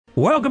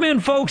Welcome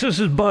in, folks.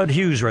 This is Bud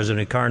Hughes,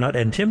 resident car nut,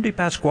 and Tim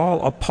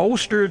DePasquale, a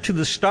poster to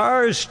the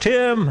stars.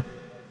 Tim,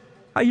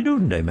 how you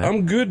doing today, man?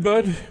 I'm good,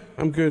 Bud.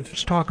 I'm good.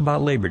 Let's talk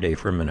about Labor Day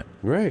for a minute.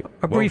 Right.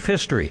 A brief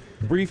history.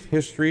 Brief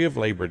history of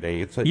Labor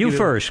Day. It's a You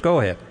first. Go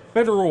ahead.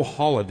 federal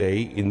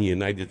holiday in the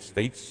United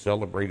States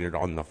celebrated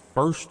on the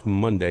first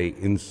Monday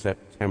in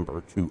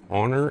September to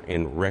honor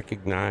and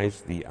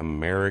recognize the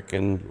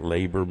American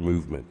labor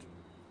movement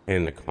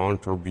and the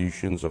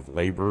contributions of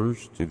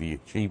laborers to the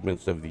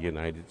achievements of the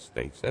United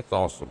States. That's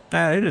awesome.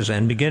 It is.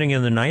 And beginning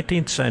in the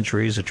 19th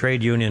century, as the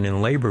trade union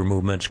and labor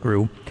movements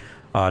grew,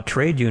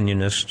 trade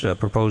unionists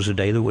proposed a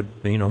day that would,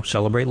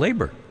 celebrate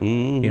labor.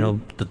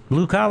 Mm-hmm. The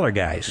blue-collar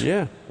guys.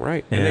 Yeah,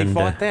 right. And they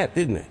fought that,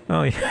 didn't they?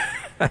 Oh, yeah.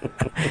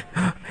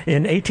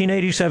 In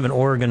 1887,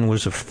 Oregon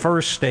was the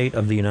first state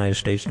of the United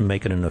States to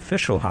make it an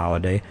official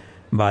holiday.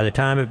 By the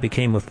time it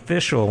became an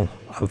official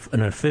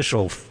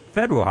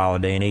federal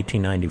holiday in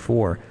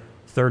 1894,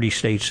 30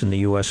 states in the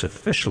U.S.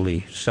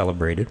 officially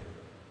celebrated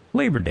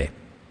Labor Day.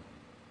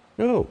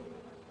 Oh.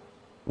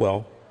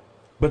 Well,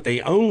 but they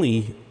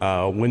only,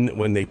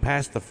 when they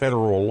passed the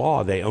federal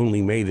law, they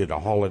only made it a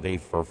holiday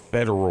for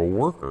federal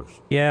workers.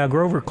 Yeah,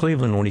 Grover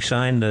Cleveland, when he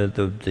signed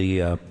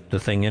the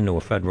thing into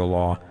a federal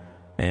law,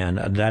 and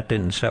that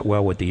didn't set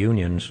well with the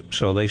unions,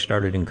 so they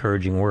started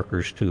encouraging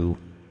workers to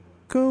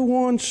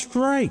go on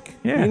strike.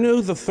 Yeah. You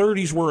know, the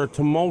 30s were a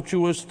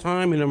tumultuous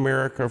time in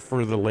America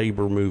for the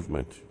labor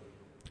movement.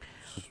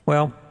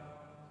 Well,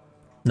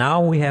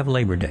 now we have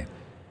Labor Day.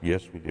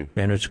 Yes, we do.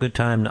 And it's a good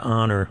time to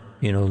honor,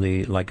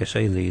 the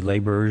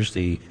laborers,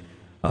 the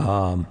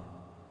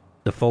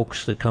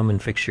folks that come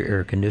and fix your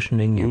air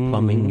conditioning, your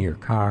plumbing, your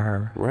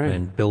car, right,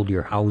 and build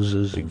your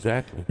houses.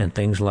 Exactly. And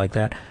things like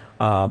that.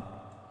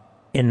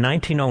 In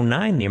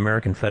 1909, the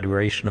American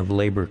Federation of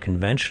Labor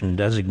Convention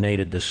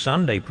designated the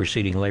Sunday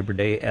preceding Labor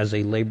Day as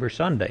a Labor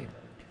Sunday.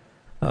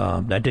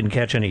 That didn't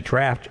catch any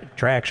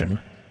traction,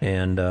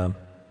 and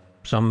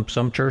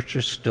some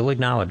churches still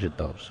acknowledge it,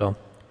 though. So,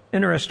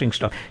 interesting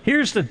stuff.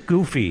 Here's the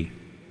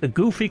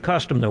goofy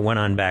custom that went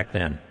on back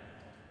then.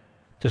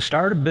 To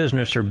start a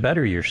business or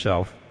better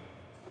yourself,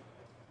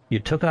 you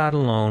took out a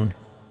loan,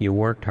 you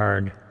worked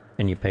hard,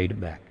 and you paid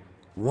it back.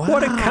 Wow.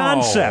 What a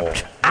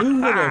concept!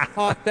 Who would have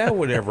thought that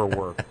would ever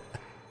work?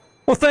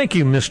 Well, thank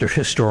you, Mr.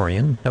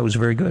 Historian. That was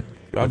very good.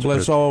 God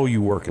bless all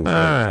you working folks.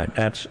 All right,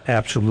 that's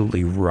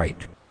absolutely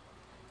right.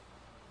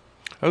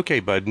 Okay,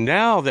 Bud,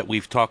 now that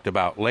we've talked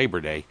about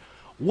Labor Day,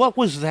 what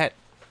was that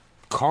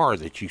car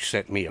that you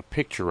sent me a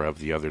picture of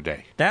the other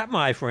day? That,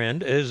 my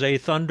friend, is a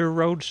Thunder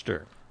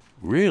Roadster.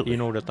 Really? You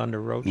know what a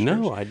Thunder Roadster is?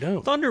 No, I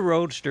don't. Thunder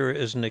Roadster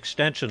is an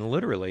extension,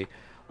 literally,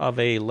 of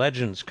a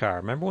Legends car.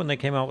 Remember when they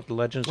came out with the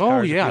Legends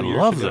cars? Oh, yeah, I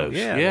love those.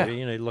 Yeah.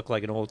 They look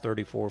like an old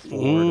 34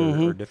 Ford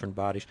or different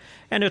bodies.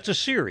 And it's a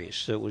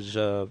series that was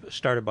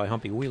started by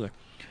Humpy Wheeler.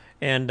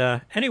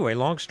 And anyway,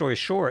 long story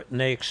short,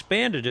 and they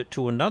expanded it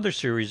to another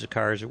series of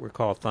cars that were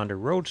called Thunder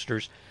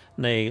Roadsters.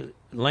 And they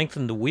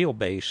lengthened the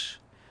wheelbase.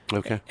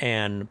 Okay.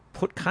 And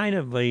put kind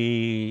of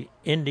a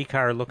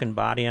IndyCar-looking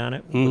body on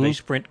it with a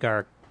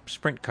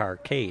sprint car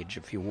cage,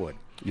 if you would.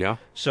 Yeah.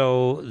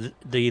 So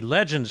the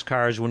Legends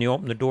cars, when you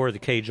open the door, the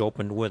cage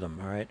opened with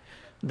them, all right?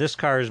 This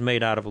car is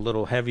made out of a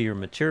little heavier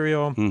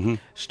material,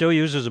 still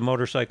uses a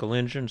motorcycle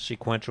engine,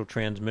 sequential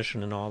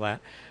transmission and all that.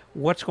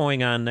 What's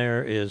going on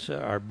there is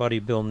our buddy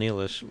Bill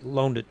Nealis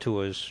loaned it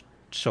to us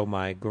so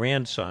my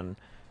grandson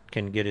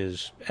can get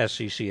his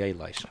SCCA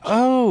license.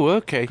 Oh,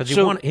 okay. Because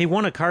he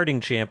won a karting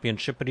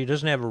championship, but he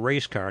doesn't have a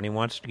race car, and he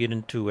wants to get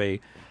into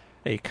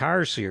a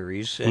car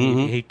series,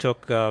 and he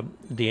took the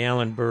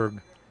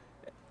Allenberg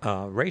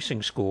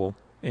racing school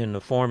in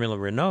the Formula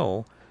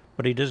Renault,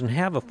 but he doesn't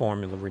have a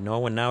Formula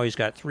Renault, and now he's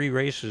got 3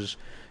 races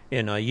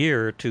in a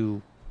year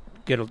to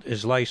get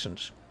his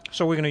license.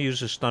 So we're going to use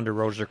this Thunder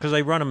Roadster because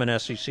they run them in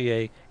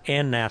SCCA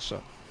and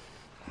NASA.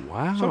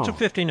 Wow. So it's a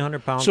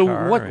 1,500-pound car.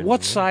 So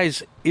what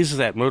size is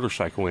that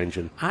motorcycle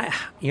engine? I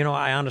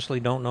honestly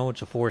don't know.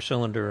 It's a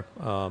 4-cylinder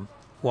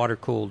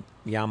water-cooled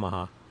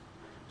Yamaha.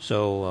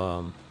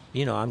 So,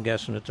 I'm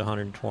guessing it's a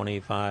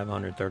 125,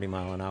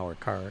 130-mile-an-hour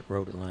car at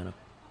Road Atlanta.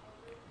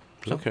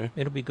 So okay.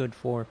 It'll be good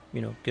for,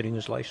 getting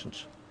his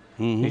license.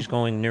 He's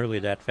going nearly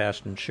that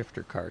fast in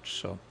shifter carts,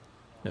 so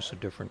that's a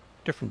different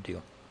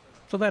deal.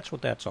 So that's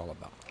what that's all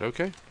about.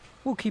 Okay.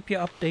 We'll keep you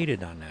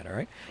updated on that, all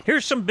right?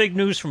 Here's some big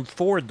news from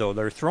Ford, though.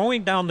 They're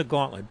throwing down the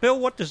gauntlet. Bill,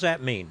 what does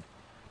that mean?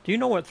 Do you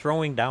know what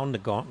throwing down the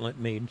gauntlet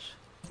means?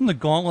 Isn't the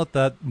gauntlet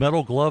that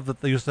metal glove that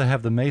they used to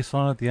have the mace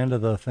on at the end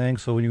of the thing?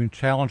 So when you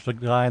challenged the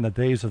guy in the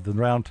days of the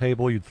round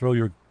table, you'd throw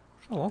your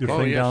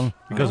thing down.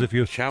 Because if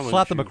you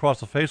slap them across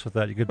the face with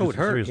that, you could do some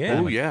serious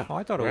damage. Oh, yeah. Oh,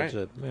 I thought it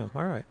was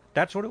all right.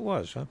 That's what it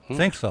was, huh? I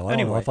think so.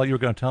 Anyway. I thought you were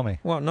going to tell me.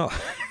 Well, no.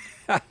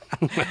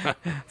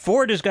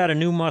 Ford has got a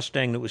new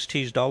Mustang that was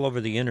teased all over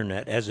the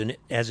internet as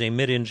a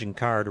mid-engine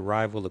car to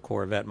rival the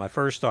Corvette. My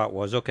first thought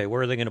was, okay,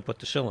 where are they going to put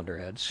the cylinder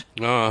heads?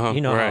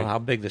 Right. How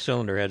big the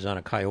cylinder heads on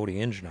a Coyote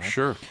engine are.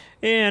 Sure.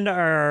 And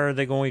are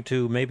they going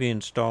to maybe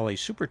install a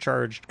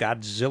supercharged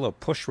Godzilla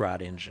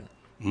pushrod engine?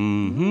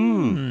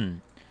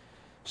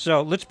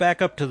 So let's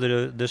back up to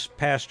this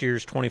past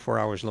year's 24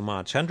 Hours Le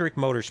Mans. Hendrick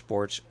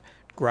Motorsports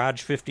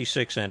Garage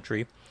 56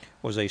 entry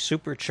was a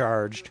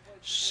supercharged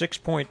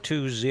 6.2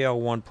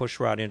 ZL1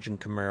 pushrod engine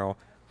Camaro,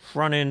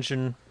 front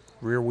engine,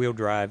 rear-wheel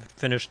drive,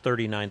 finished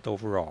 39th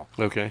overall.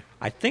 Okay.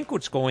 I think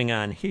what's going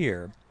on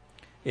here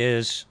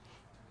is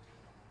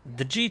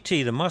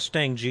the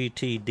Mustang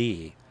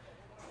GTD,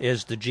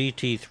 is the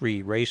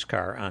GT3 race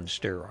car on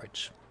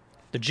steroids.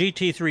 The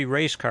GT3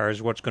 race car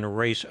is what's going to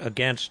race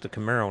against the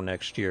Camaro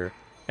next year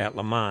at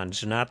Le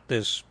Mans, not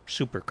this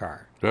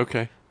supercar.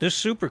 Okay.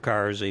 This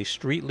supercar is a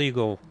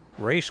street-legal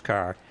race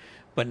car,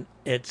 but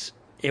it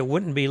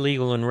wouldn't be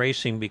legal in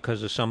racing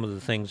because of some of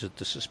the things that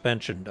the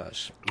suspension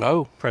does.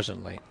 Oh.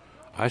 Presently.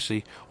 I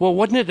see. Well,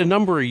 wasn't it a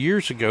number of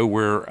years ago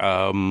where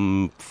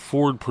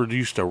Ford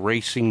produced a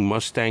racing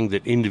Mustang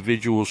that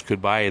individuals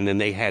could buy, and then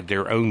they had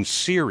their own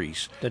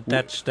series?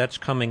 That's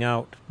coming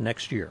out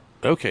next year.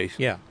 Okay.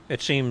 Yeah, it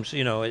seems,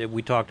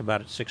 we talked about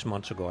it 6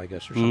 months ago, I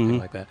guess, or something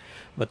like that.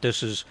 But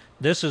this is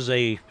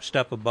a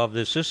step above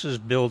this. This is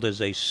billed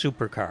as a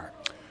supercar.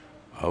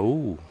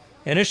 Oh.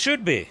 And it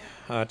should be.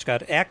 It's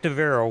got active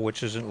aero,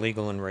 which isn't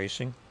legal in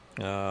racing.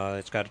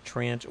 It's got a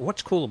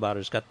What's cool about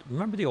it?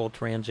 Remember the old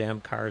Trans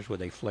Am cars where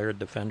they flared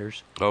the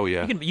fenders? Oh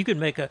yeah. You could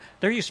make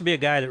There used to be a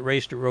guy that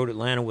raced at Road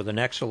Atlanta with an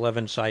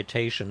X11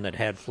 Citation that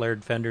had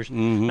flared fenders.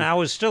 Now it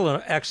was still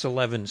an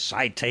X11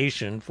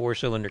 Citation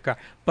 4-cylinder car,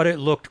 but it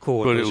looked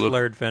cool with those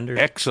flared fenders.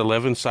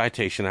 X11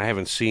 Citation. I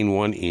haven't seen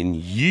one in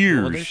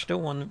years. Well, there's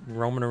still one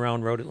roaming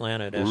around Road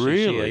Atlanta at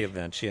SCCA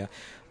events. Yeah,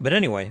 but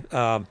anyway.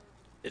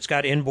 It's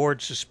got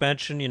inboard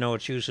suspension.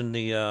 It's using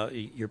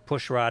your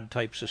pushrod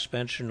type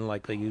suspension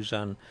like they use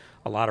on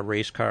a lot of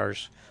race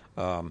cars.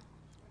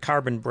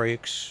 Carbon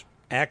brakes,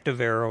 active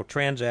aero,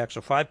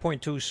 transaxle,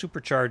 5.2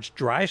 supercharged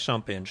dry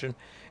sump engine,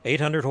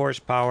 800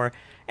 horsepower,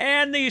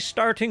 and the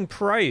starting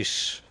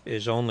price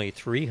is only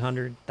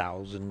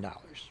 $300,000.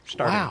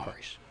 Starting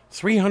price.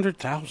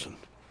 $300,000.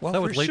 Well, that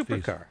for was a late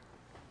supercar. fees.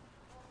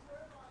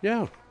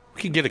 Yeah,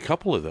 we could get a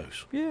couple of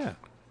those. Yeah.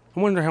 I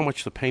wonder how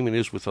much the payment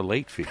is with a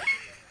late fee.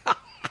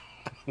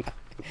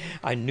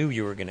 I knew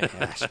you were going to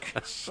ask.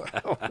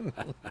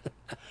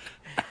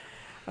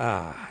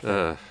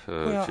 I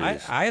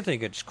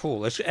think it's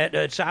cool.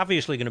 It's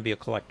obviously going to be a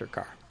collector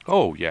car.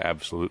 Oh, yeah,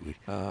 absolutely.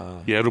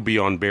 Yeah, it'll be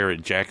on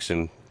Barrett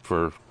Jackson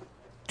for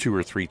 2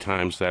 or 3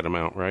 times that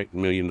amount, right? $1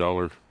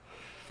 million.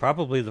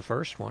 Probably the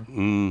first one.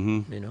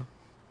 Mm-hmm.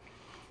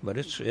 But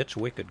it's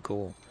wicked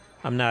cool.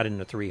 I'm not in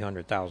the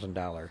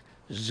 $300,000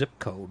 zip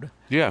code.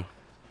 Yeah.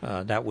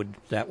 That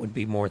would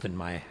be more than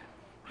my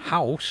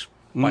house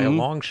by a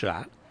long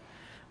shot,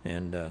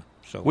 and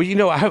so.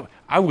 Well,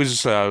 I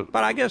was. But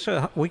I guess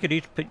we could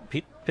each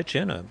pitch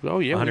in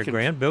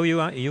 $100,000. Bill,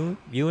 you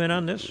in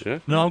on this? Yeah.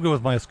 No, I'm good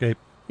with my Escape.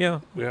 Yeah.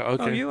 Yeah.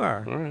 Okay. Oh, you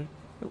are. All right.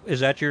 Is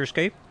that your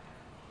Escape?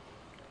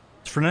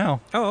 For now.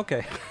 Oh,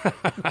 okay.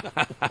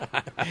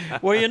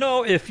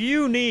 Well, if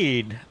you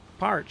need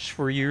parts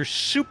for your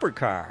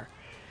supercar,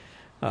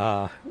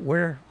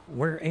 where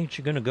ain't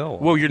you going to go?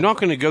 Well, you're not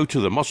going to go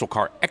to the muscle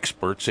car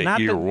experts at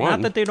year one.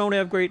 Not that they don't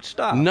have great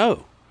stuff.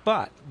 No.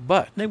 But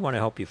But they want to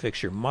help you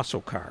fix your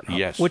muscle car.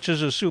 Yes. Which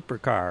is a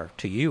supercar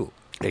to you.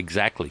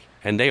 Exactly.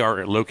 And they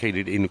are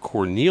located in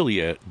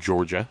Cornelia,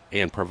 Georgia,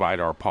 and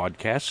provide our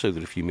podcast so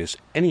that if you miss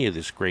any of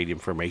this great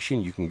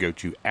information, you can go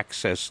to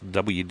Access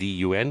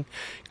WDUN,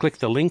 click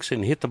the links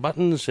and hit the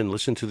buttons and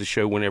listen to the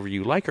show whenever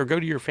you like, or go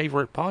to your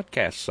favorite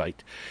podcast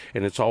site.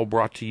 And it's all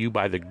brought to you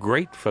by the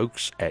great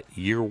folks at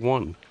Year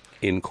One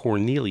in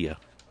Cornelia.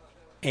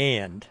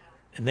 And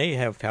they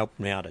have helped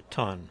me out a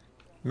ton.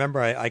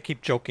 Remember, I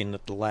keep joking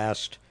that the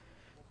last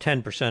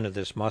 10% of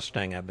this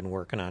Mustang I've been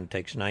working on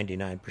takes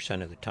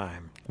 99% of the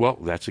time. Well,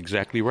 that's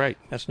exactly right.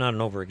 That's not an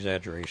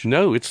over-exaggeration.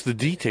 No, it's the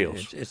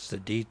details. It's the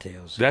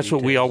details. That's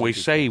what we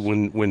always say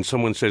when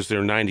someone says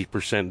they're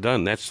 90%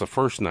 done. That's the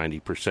first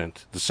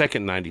 90%. The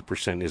second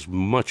 90% is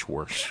much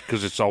worse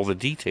because it's all the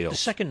details. The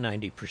second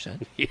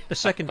 90%? Yeah. The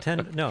second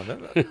 10? No,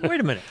 wait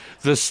a minute.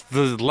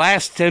 The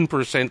last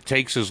 10%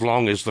 takes as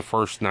long as the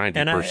first 90%.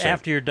 And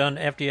after you're done,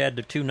 after you add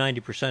the two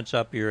 90%s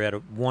up, you're at a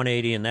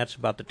 180, and that's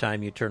about the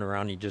time you turn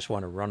around and you just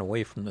want to run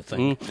away from the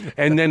thing.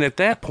 And then at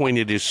that point,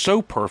 it is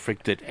so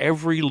perfect that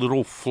every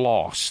little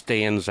flaw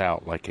stands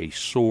out like a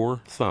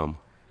sore thumb.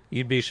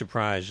 You'd be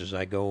surprised as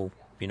I go,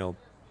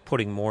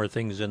 putting more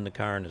things in the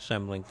car and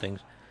assembling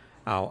things.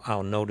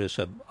 I'll notice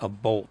a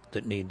bolt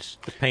that the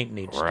paint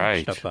needs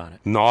stuff on it.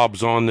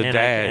 Knobs on the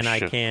dash. And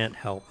I can't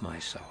help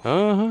myself.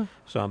 Uh-huh.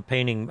 So I'm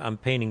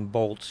painting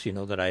bolts,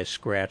 that I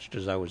scratched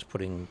as I was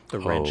putting the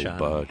wrench on.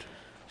 Bud.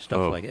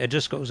 Stuff like it. It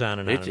just goes on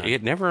and on and on.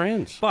 It never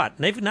ends. But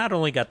they've not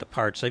only got the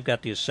parts, they've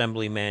got the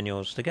assembly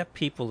manuals. They got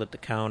people at the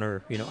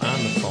counter, on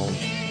the phone,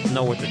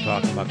 know what they're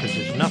talking about, because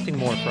there's nothing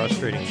more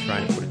frustrating than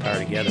trying to put a car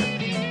together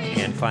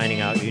and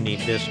finding out you need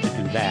this to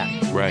do that.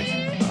 Right.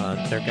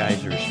 Their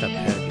guys are a step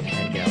ahead of you,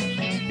 and gals.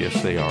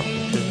 Yes, they are.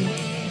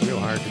 It's real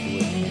hard to do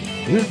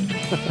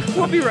it.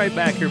 We'll be right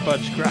back here,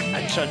 Bud's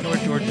Garage on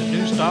North Georgia's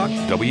News Talk.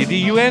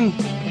 WDUN.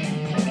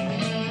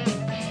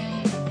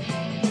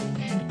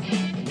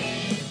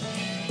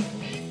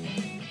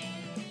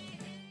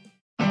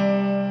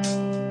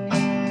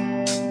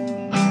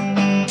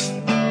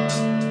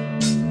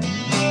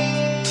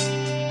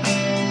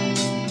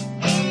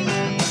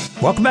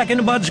 Welcome back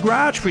into Bud's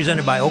Garage,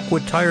 presented by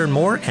Oakwood Tire and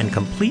More and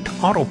Complete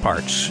Auto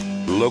Parts.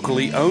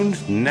 Locally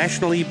owned,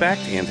 nationally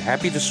backed, and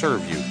happy to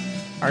serve you.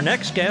 Our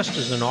next guest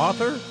is an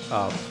author,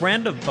 a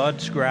friend of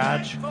Bud's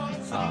Garage,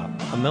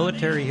 a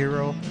military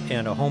hero,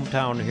 and a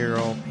hometown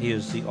hero. He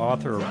is the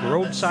author of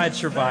Roadside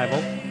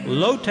Survival,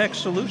 Low-Tech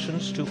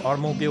Solutions to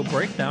Automobile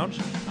Breakdowns.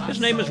 His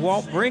name is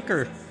Walt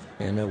Brinker,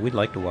 and we'd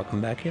like to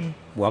welcome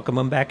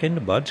him back into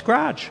Bud's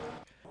Garage.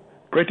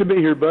 Great to be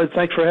here, Bud.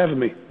 Thanks for having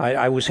me.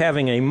 I was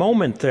having a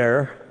moment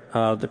there.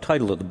 The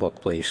title of the book,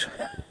 please.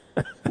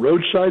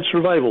 Roadside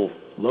Survival,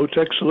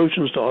 Low-Tech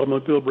Solutions to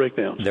Automobile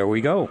Breakdowns. There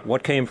we go.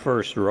 What came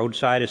first, the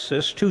roadside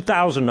assist,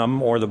 2,000 of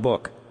them, or the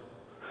book?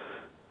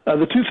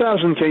 The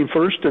 2000 came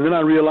first, and then I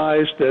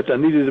realized that I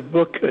needed a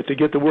book to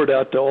get the word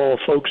out to all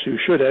folks who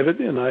should have it,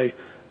 and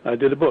I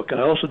did a book.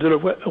 And I also did a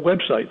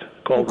website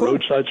called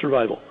Roadside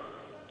Survival.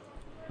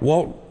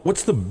 Walt,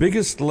 what's the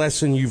biggest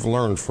lesson you've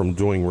learned from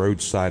doing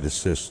roadside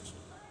assists?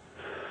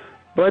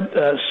 But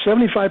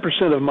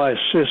 75% of my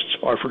assists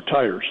are for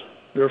tires.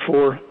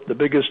 Therefore, the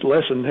biggest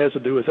lesson has to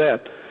do with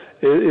that.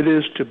 It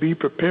is to be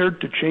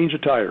prepared to change a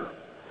tire.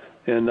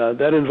 And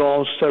that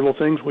involves several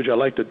things, which I'd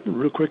like to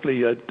real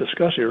quickly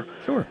discuss here.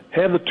 Sure.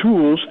 Have the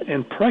tools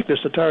and practice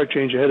the tire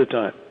change ahead of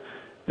time.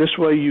 This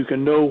way you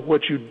can know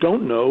what you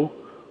don't know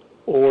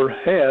or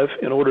have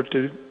in order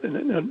to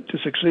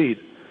succeed.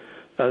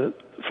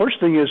 First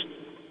thing is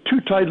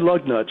too tight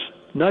lug nuts.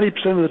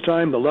 90% of the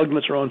time, the lug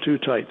nuts are on too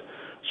tight.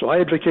 So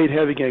I advocate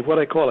having what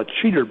I call a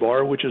cheater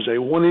bar, which is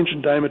a 1 inch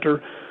in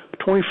diameter,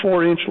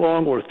 24 inch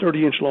long or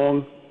 30 inch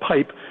long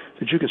pipe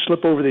that you can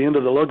slip over the end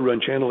of the lug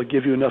run channel to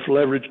give you enough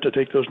leverage to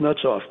take those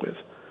nuts off with.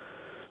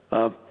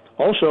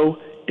 Also,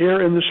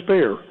 air in the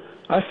spare.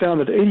 I found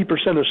that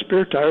 80% of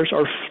spare tires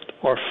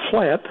are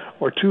flat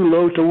or too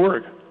low to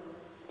work.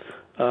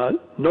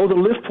 Know the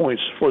lift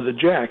points for the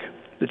jack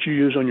that you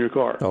use on your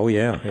car. Oh,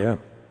 yeah,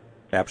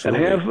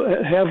 absolutely.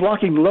 And have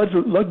locking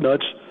lug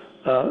nuts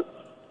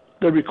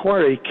that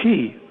require a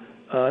key.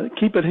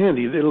 Keep it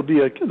handy. It'll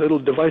be a little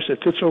device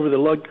that fits over the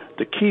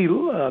key,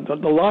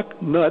 the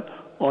lock nut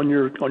on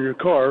your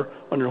car,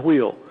 on your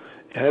wheel.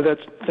 Have that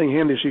thing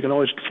handy so you can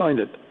always find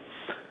it.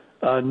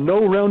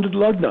 No rounded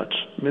lug nuts.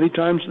 Many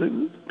times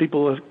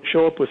people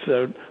show up with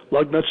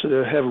lug nuts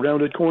that have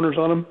rounded corners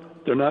on them.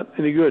 They're not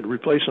any good.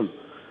 Replace them.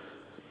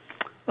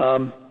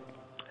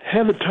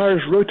 Have the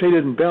tires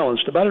rotated and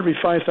balanced about every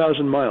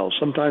 5,000 miles,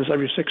 sometimes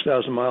every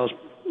 6,000 miles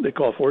they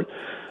call for it.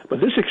 But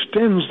this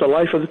extends the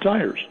life of the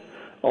tires.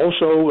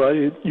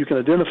 Also, you can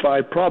identify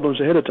problems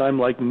ahead of time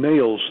like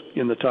nails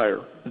in the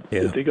tire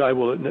that the guy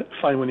will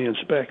find when he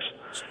inspects.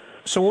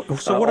 So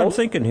what I'm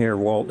thinking here,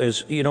 Walt,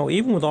 is,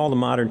 even with all the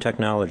modern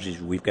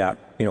technologies we've got,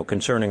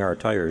 concerning our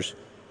tires,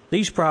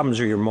 these problems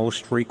are your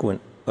most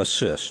frequent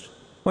assist.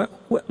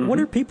 What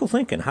are people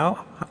thinking?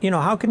 How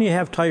can you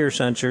have tire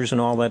sensors and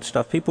all that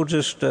stuff? People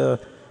just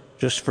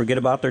forget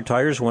about their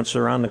tires once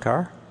they're on the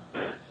car?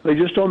 They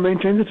just don't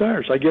maintain the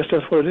tires. I guess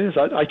that's what it is.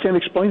 I can't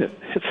explain it.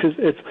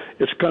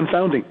 It's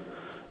confounding.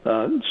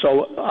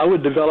 So I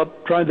would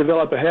try and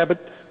develop a habit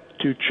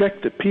to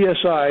check the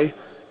PSI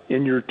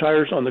in your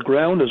tires on the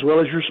ground as well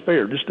as your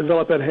spare. Just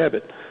develop that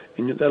habit,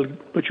 and that'll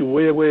put you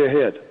way, way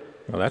ahead.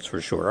 Well, that's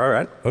for sure. All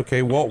right.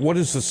 Okay, Walt, what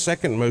is the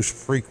second most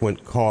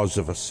frequent cause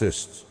of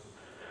assists?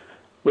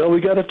 Well,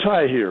 we got a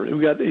tie here.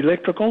 We got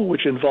electrical,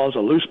 which involves a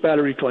loose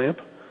battery clamp.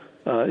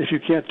 If you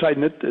can't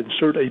tighten it,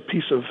 insert a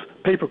piece of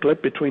paper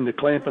clip between the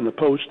clamp and the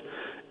post,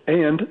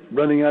 and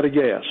running out of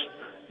gas.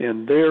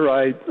 And there,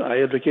 I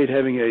advocate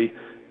having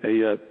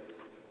a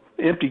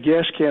empty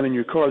gas can in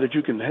your car that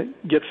you can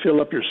get filled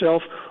up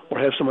yourself, or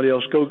have somebody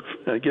else go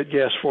get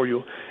gas for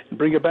you and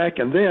bring it back.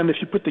 And then, if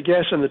you put the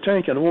gas in the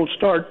tank and it won't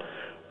start,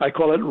 I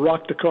call it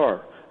rock the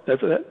car.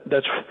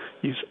 That's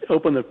you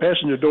open the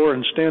passenger door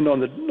and stand on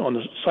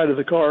the side of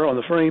the car on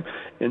the frame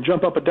and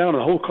jump up and down,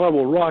 and the whole car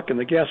will rock and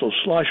the gas will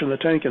slosh in the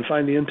tank and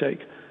find the intake.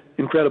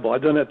 Incredible!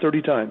 I've done that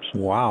 30 times.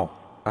 Wow,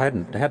 I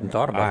hadn't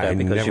thought about that,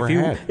 because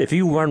if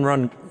you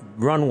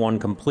run one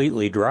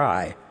completely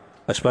dry,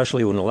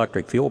 especially with an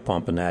electric fuel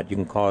pump and that, you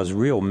can cause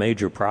real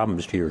major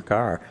problems to your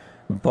car.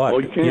 But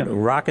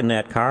rocking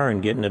that car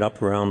and getting it up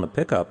around the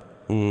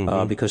pickup,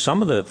 because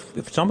some of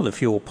the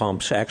fuel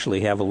pumps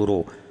actually have a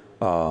little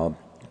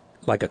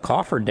like a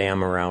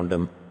cofferdam around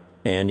them,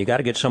 and you got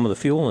to get some of the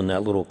fuel in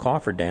that little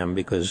cofferdam,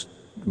 because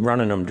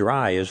running them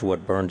dry is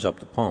what burns up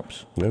the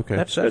pumps. Okay,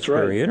 that's right.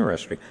 Very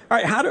interesting. All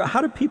right,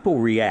 how do people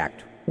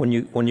react when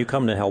you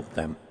come to help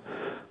them?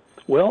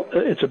 Well,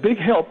 it's a big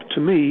help to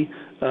me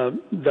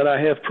that I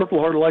have Purple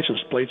Heart license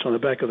plates on the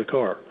back of the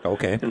car.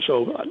 Okay. And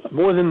so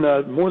more than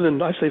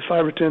I say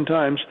 5 or 10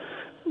 times,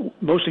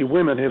 mostly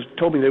women have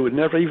told me they would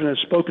never even have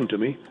spoken to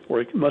me,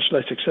 or much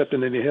less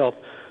accepted any help,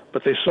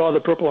 but they saw the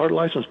Purple Heart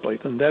license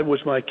plate, and that was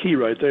my key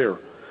right there.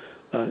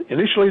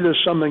 Initially, there's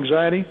some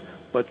anxiety,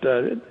 but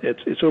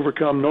it's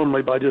overcome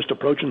normally by just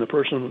approaching the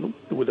person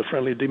with a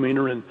friendly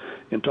demeanor and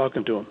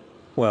talking to them.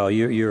 Well,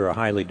 you're a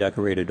highly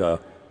decorated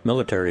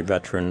military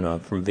veteran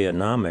from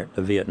the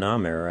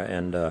Vietnam era,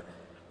 and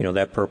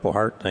that Purple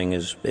Heart thing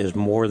is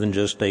more than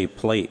just a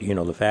plate.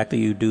 The fact that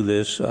you do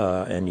this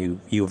and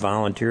you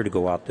volunteer to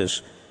go out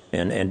this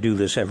and do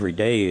this every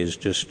day is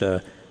just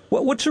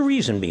what's the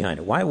reason behind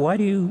it? Why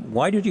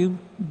did you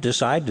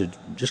decide to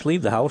just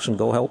leave the house and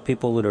go help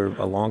people that are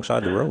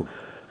alongside the road?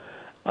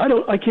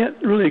 I can't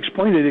really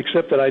explain it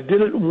except that I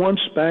did it once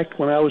back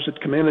when I was at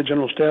Command and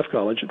General Staff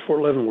College at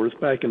Fort Leavenworth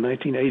back in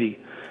 1980,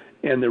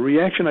 and the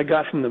reaction I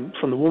got from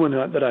the woman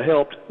that I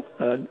helped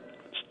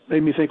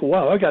made me think,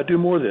 wow, I got to do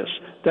more of this.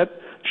 That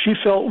she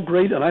felt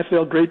great, and I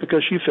felt great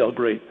because she felt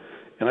great,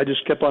 and I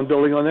just kept on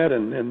building on that,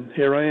 and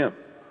here I am.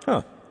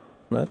 Huh.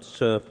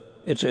 That's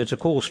it's a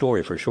cool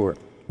story for sure.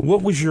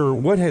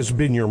 What has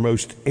been your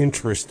most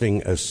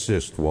interesting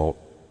assist, Walt?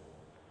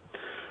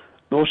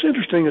 The most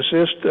interesting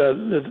assist,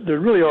 there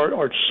really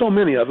are so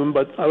many of them,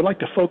 but I would like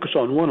to focus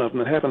on one of them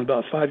that happened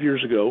about 5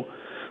 years ago.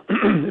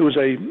 It was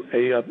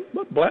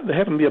there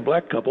happened to be a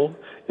black couple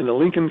in the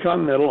Lincoln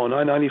Continental on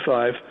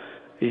I-95.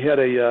 He had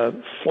a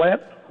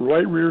flat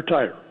right rear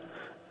tire.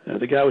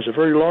 The guy was a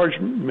very large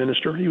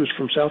minister. He was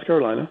from South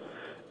Carolina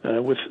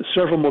with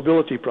several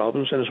mobility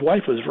problems, and his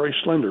wife was very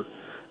slender.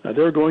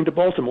 They were going to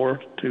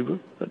Baltimore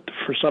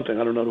for something.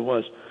 I don't know what it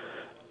was.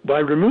 But I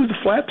removed the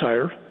flat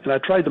tire, and I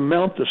tried to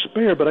mount the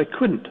spare, but I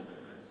couldn't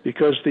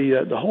because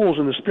the holes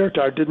in the spare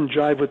tire didn't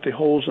jive with the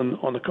holes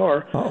on the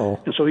car. Uh-oh.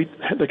 And so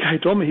the guy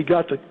told me he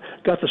got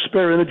the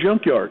spare in a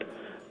junkyard.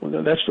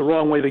 Well, that's the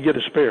wrong way to get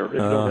a spare if you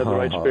don't have the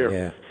right spare.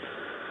 Yeah.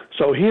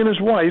 So he and his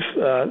wife,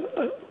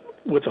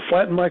 with the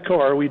flat in my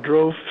car, we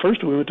drove.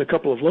 First, we went to a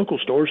couple of local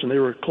stores, and they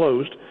were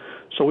closed.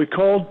 So we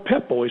called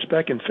Pep Boys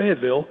back in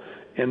Fayetteville,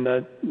 and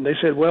they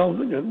said, well,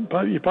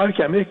 you probably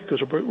can't make it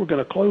because we're going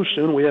to close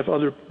soon. We have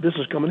other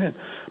business coming in.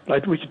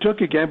 But we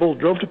took a gamble,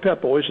 drove to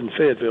Pep Boys in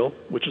Fayetteville,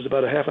 which is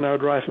about a half-an-hour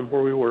drive from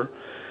where we were,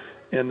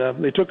 and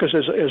they took us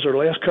as their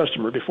last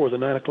customer before the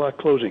 9 o'clock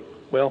closing.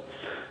 Well,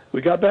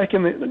 we got back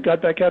out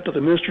to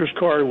the minister's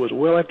car. It was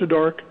well after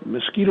dark,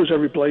 mosquitoes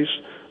every place,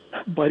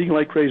 biting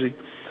like crazy.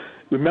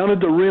 We mounted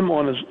the rim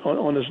on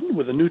his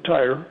with a new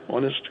tire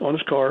on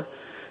his car.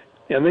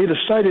 And they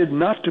decided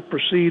not to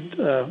proceed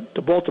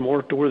to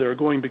Baltimore to where they were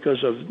going because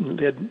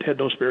they had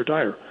no spare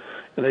tire,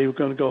 and they were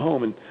going to go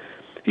home. And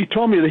he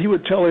told me that he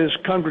would tell his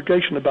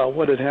congregation about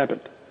what had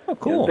happened. Oh,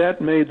 cool! And that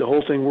made the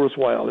whole thing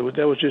worthwhile.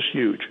 That was just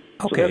huge.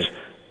 Okay. So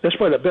that's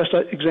probably the best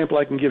example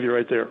I can give you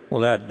right there.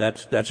 Well,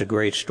 that's a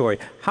great story.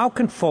 How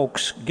can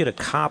folks get a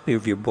copy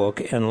of your book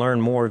and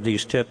learn more of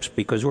these tips?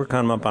 Because we're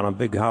coming up on a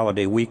big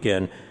holiday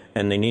weekend,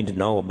 and they need to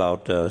know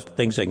about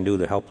things they can do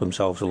to help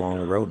themselves along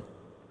the road.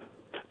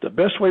 The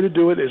best way to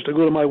do it is to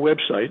go to my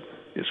website.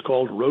 It's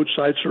called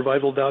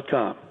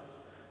roadsidesurvival.com.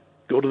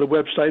 Go to the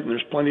website, and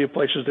there's plenty of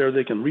places there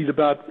they can read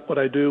about what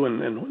I do,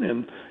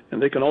 and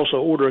they can also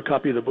order a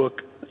copy of the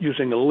book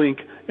using a link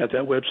at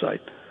that website.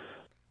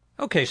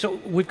 Okay,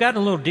 so we've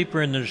gotten a little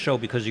deeper into the show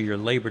because of your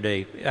Labor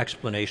Day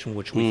explanation,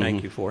 which we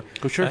thank you for.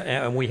 Oh, sure.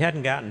 And we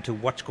hadn't gotten to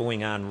what's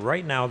going on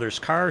right now. There's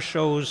car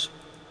shows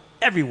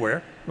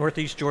everywhere.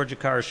 Northeast Georgia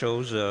car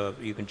shows,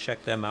 you can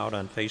check them out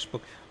on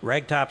Facebook.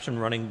 Ragtops and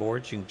running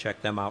boards, you can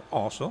check them out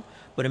also.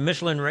 But in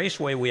Michelin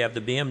Raceway, we have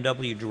the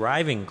BMW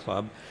Driving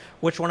Club,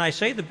 which when I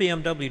say the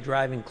BMW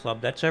Driving Club,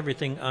 that's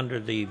everything under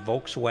the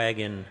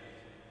Volkswagen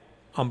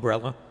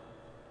umbrella.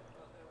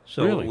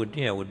 So really?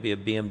 It would be a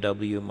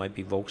BMW, it might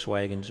be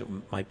Volkswagens, it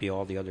might be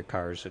all the other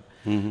cars.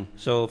 Mm-hmm.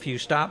 So if you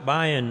stop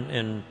by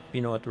and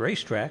at the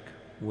racetrack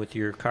with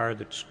your car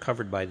that's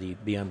covered by the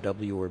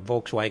BMW or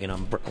Volkswagen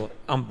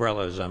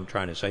umbrella, as I'm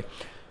trying to say,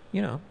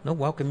 they'll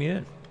welcome you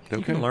in. Okay.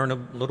 You can learn a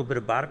little bit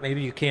about it.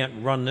 Maybe you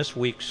can't run this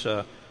week's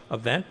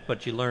event,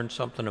 but you learn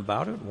something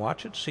about it,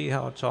 watch it, see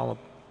how it's all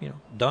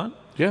done.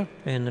 Yeah.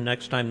 And the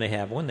next time they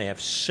have one, they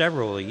have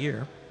several a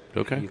year.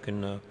 Okay. You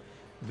can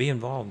be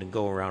involved and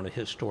go around a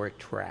historic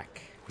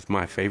track. With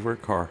my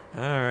favorite car.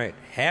 All right.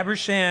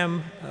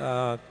 Habersham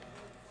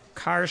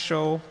Car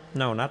Show.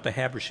 No, not the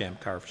Habersham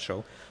Car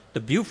Show. The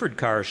Buford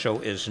Car Show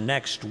is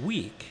next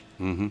week.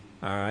 Mm-hmm.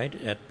 All right,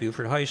 at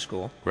Buford High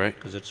School. Right.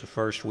 Because it's the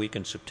first week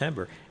in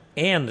September.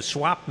 And the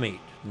swap meet,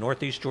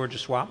 Northeast Georgia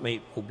swap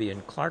meet, will be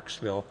in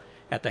Clarksville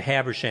at the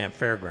Habersham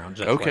Fairgrounds.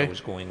 That's why I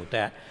was going with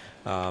that.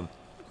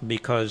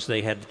 Because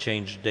they had to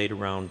change the date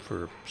around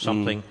for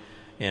something.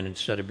 And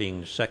instead of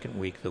being the second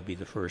week, they'll be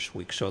the first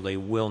week. So they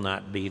will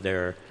not be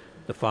there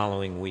the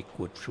following week,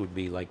 which would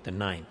be like the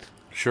 9th.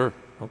 Sure.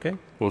 Okay?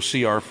 We'll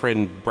see our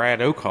friend Brad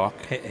Ocock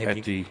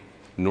at the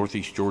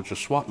Northeast Georgia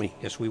swap meet.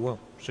 Yes, we will.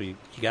 So you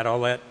got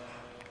all that?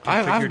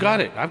 I've got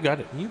it.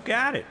 You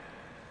got it.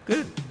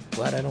 Good.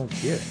 Glad I don't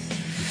get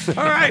it.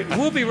 All right,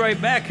 we'll be right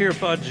back here at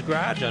Bud's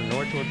Garage on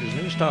North Georgia's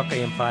News Talk,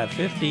 AM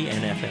 550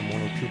 and FM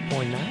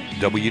 102.9.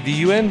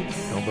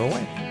 WDUN. Don't go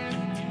away.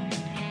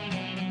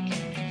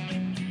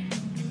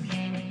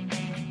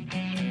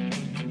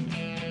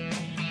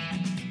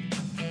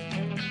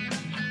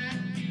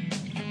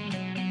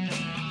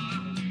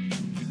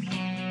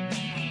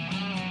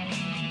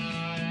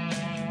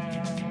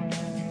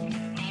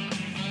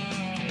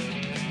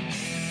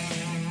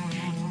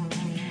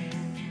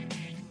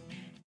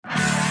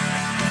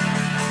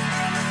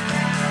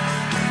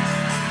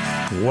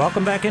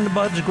 Welcome back into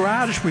Bud's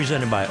Garage,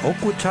 presented by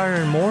Oakwood Tire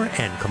and More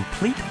and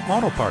Complete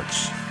Auto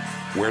Parts.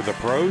 Where the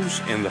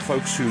pros and the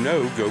folks who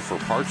know go for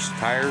parts,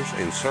 tires,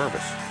 and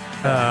service.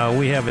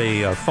 We have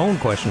a phone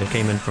question that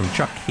came in from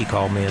Chuck. He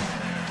called me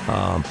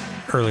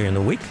earlier in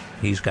the week.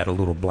 He's got a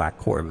little black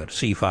Corvette, a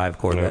C5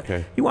 Corvette.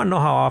 Okay. You want to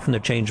know how often they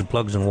change the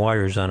plugs and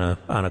wires on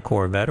a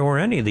Corvette or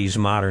any of these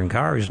modern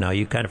cars now.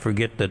 You kind of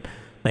forget that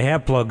they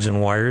have plugs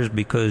and wires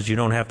because you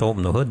don't have to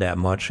open the hood that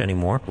much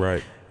anymore.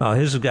 Right.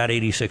 His has got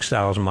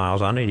 86,000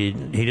 miles on it. He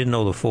didn't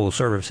know the full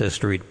service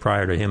history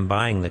prior to him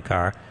buying the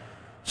car.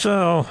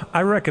 So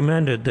I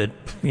recommended that,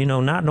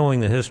 not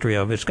knowing the history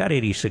of it, it's got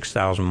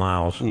 86,000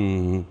 miles.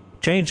 Mm-hmm.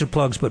 Change the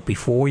plugs, but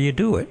before you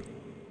do it,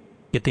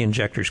 get the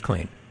injectors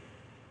clean.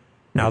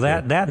 Now,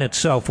 okay. that in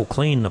itself will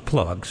clean the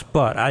plugs,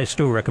 but I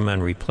still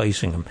recommend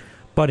replacing them.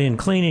 But in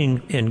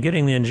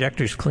getting the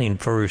injectors clean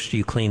first,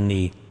 you clean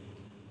the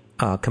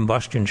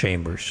combustion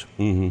chambers.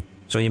 Mm-hmm.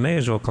 So you may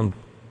as well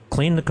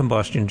clean the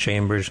combustion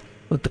chambers,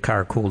 let the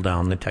car cool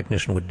down. The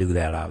technician would do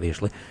that,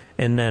 obviously.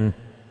 And then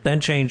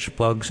change the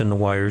plugs and the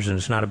wires, and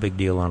it's not a big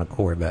deal on a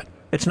Corvette.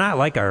 It's not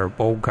like our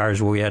old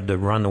cars where we had to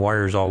run the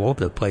wires all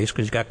over the place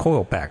because you got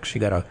coil packs.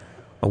 You got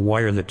a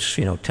wire that's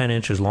 10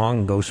 inches long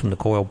and goes from the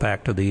coil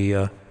pack to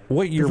the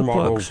what year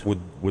models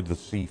would the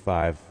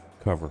C5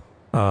 cover?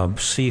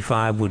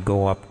 C5 would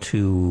go up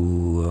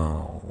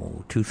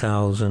to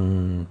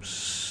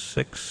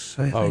 2006,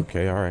 I think.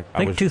 Okay, all right.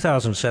 I think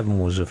 2007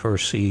 was the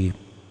first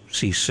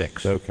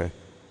C6. Okay.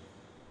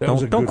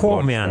 Don't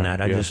quote me on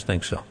that. I just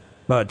think so.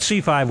 But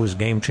C5 was a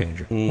game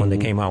changer when they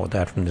came out with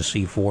that from the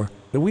C4.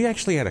 We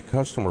actually had a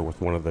customer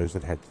with one of those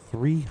that had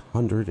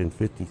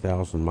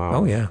 350,000 miles.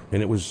 Oh, yeah.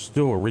 And it was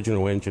still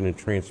original engine and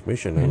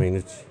transmission. I mean,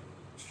 it's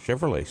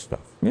Chevrolet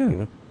stuff.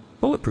 Yeah.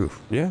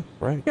 Bulletproof. Yeah,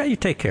 right. Yeah, you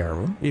take care of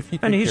him.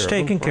 And he's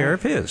taking care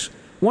of his.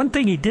 One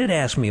thing he did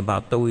ask me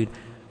about, though,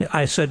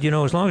 I said,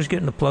 as long as you're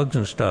getting the plugs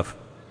and stuff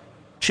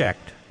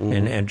checked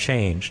and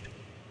changed,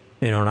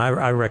 and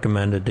I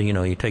recommended that,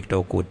 you take the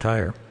Oakwood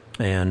Tire.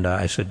 And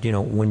I said,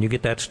 when you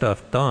get that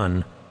stuff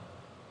done,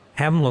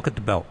 have him look at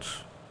the belts.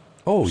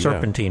 Oh,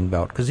 serpentine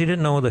belt, because he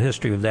didn't know the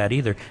history of that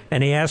either.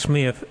 And he asked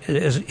me if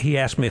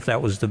that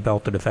was the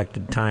belt that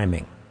affected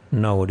timing.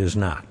 No, it is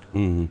not.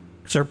 Mm-hmm.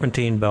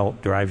 Serpentine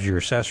belt drives your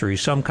accessories.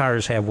 Some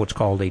cars have what's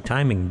called a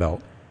timing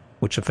belt,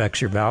 which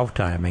affects your valve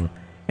timing,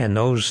 and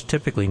those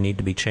typically need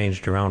to be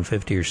changed around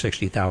 50 or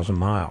 60,000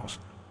 miles.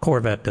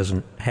 Corvette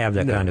doesn't have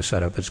that kind of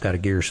setup. It's got a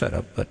gear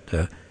setup.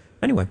 But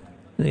anyway,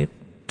 he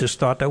just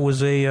thought that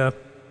was oh,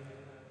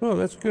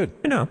 that's good.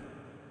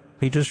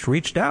 He just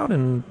reached out,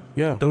 and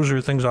those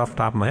are things off the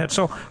top of my head.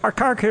 So our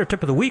car care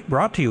tip of the week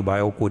brought to you by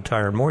Oakwood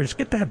Tire and More. Just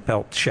get that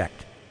belt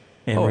checked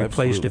and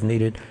replaced if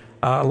needed.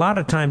 A lot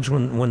of times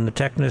when the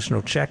technician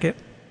will check it,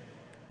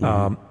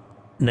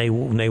 they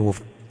will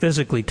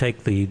physically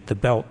take the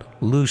belt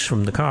loose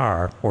from the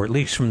car, or at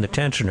least from the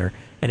tensioner,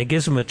 and it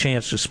gives them a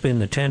chance to spin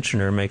the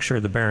tensioner and make sure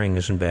the bearing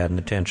isn't bad in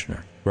the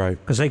tensioner. Right.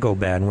 Because they go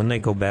bad, and when they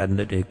go bad,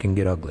 it can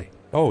get ugly.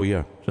 Oh,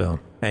 yeah. So,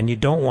 and you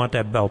don't want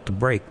that belt to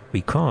break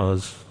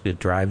because it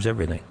drives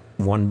everything.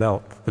 One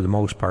belt, for the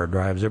most part,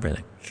 drives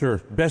everything.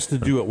 Sure. Best to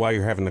do it while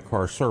you're having the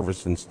car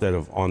serviced instead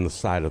of on the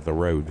side of the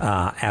road.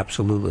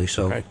 Absolutely.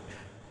 So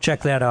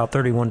check that out,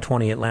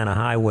 3120 Atlanta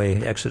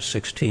Highway, exit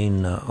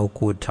 16,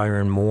 Oakwood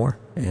Tire and More,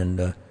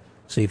 and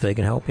see if they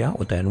can help you out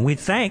with that. And we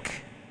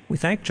thank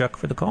Chuck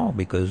for the call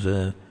because,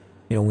 we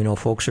know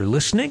folks are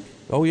listening.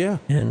 Oh, yeah.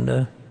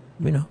 And,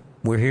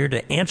 we're here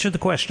to answer the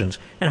questions.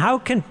 And how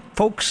can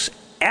folks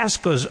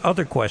ask us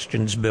other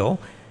questions, Bill,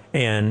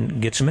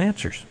 and get some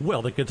answers?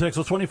 Well, they can text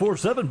us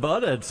 24/7,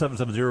 Bud, at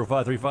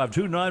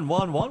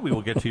 770-535-2911. We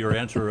will get to your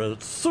answer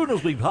as soon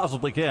as we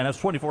possibly can. That's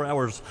 24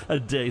 hours a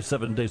day,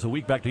 7 days a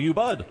week. Back to you,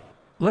 Bud.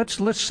 Let's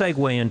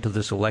segue into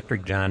this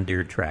electric John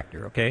Deere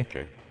tractor, okay?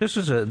 This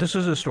is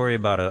a story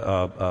about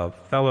a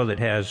fellow that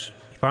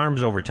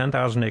farms over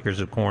 10,000 acres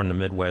of corn in the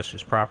Midwest.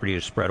 His property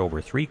is spread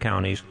over 3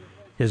 counties.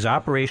 His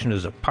operation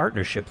is a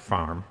partnership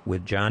farm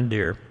with John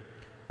Deere.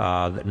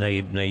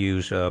 They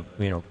use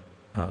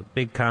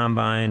big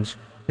combines.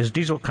 His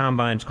diesel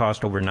combines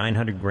cost over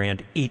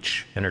 $900,000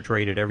 each and are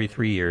traded every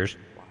 3 years.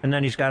 And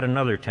then he's got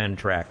another 10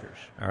 tractors.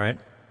 All right.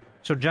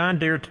 So John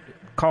Deere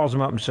calls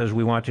him up and says,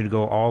 "We want you to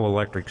go all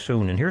electric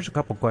soon." And here's a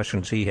couple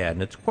questions he had,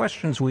 and it's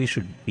questions we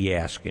should be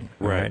asking.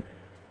 Right.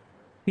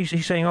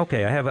 He's saying,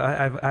 "Okay,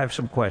 I have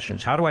some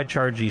questions. How do I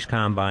charge these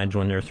combines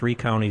when they're 3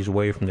 counties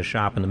away from the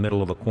shop in the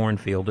middle of a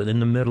cornfield and in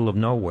the middle of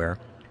nowhere?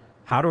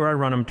 How do I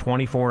run them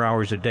 24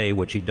 hours a day,"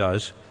 which he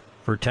does,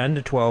 "for 10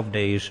 to 12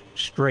 days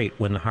straight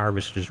when the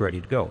harvest is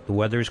ready to go? The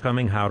weather's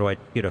coming. How do I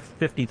get a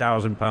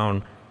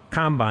 50,000-pound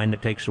combine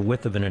that takes the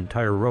width of an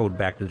entire road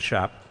back to the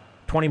shop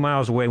 20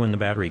 miles away when the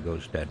battery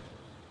goes dead?"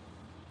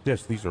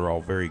 Yes, these are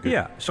all very good.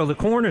 Yeah, so the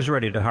corn is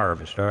ready to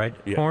harvest, all right?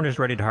 Yeah. Corn is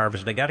ready to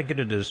harvest. They got to get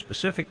it at a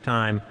specific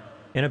time,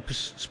 in a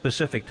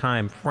specific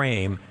time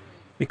frame,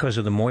 because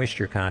of the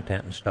moisture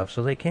content and stuff,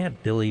 so they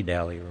can't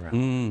dilly-dally around.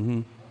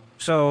 Mm-hmm.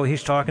 So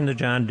he's talking to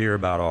John Deere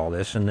about all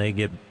this, and they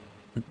get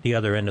the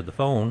other end of the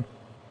phone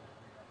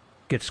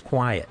gets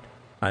quiet.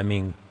 I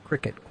mean,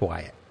 cricket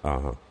quiet?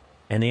 Uh-huh.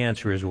 And the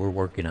answer is we're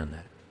working on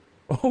that.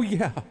 Oh,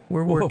 yeah.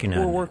 We're working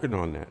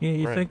on that. Yeah,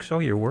 you right. think so?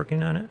 You're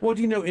working on it? Well,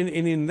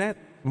 in that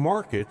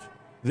market,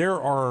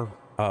 there are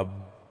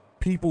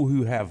people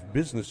who have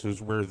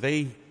businesses where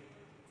they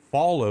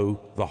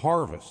follow the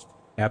harvest.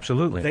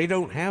 Absolutely. They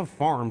don't have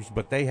farms,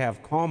 but they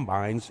have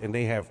combines and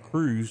they have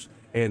crews,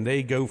 and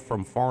they go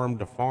from farm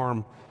to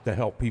farm to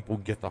help people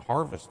get the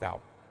harvest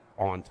out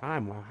on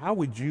time. Well, how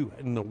would you,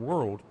 in the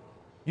world,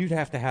 you'd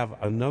have to have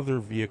another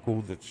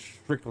vehicle that's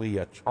strictly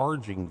a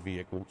charging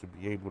vehicle to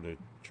be able to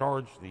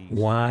charge these.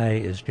 Why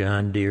is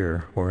John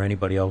Deere or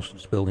anybody else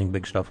that's building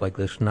big stuff like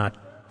this not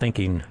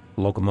thinking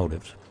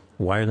locomotives?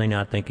 Why are they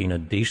not thinking a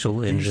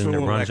diesel engine that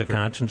runs at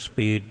constant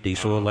speed,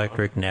 diesel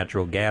electric,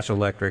 natural gas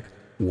electric,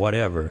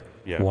 whatever?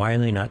 Yeah. Why are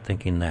they not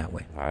thinking that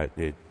way?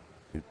 It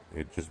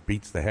just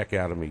beats the heck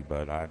out of me,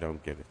 but I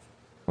don't get it.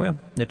 Well,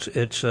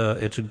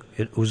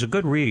 it was a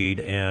good read,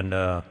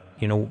 and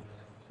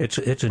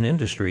it's an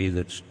industry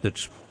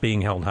that's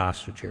being held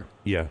hostage here.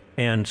 Yeah.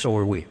 And so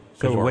are we.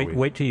 Because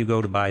wait till you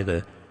go to buy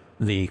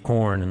the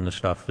corn and the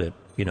stuff that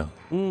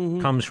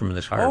comes from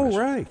this harvest. Oh,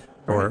 right.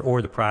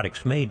 Or the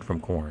products made from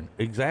corn.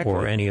 Exactly.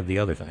 Or any of the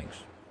other things.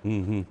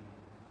 Mm-hmm.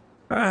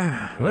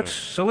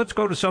 Let's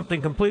go to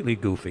something completely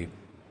goofy.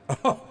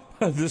 Oh,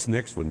 this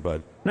next one,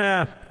 bud.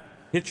 Nah.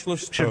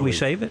 Hitchless. Should we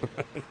save it?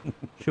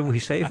 Should we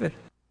save it?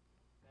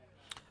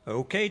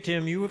 Okay,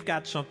 Tim, you have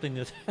got something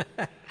that's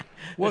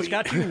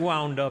got you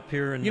wound up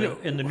here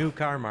in the new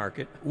car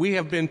market. We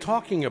have been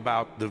talking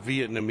about the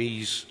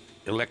Vietnamese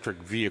electric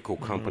vehicle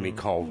company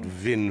called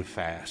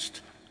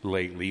VinFast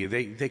lately.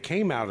 They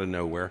came out of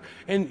nowhere.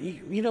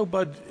 And,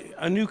 Bud,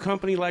 a new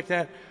company like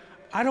that,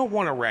 I don't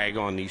want to rag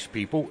on these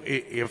people.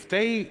 If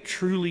they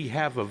truly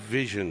have a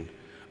vision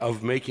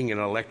of making an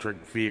electric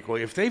vehicle,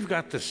 if they've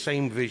got the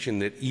same vision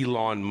that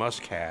Elon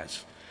Musk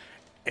has,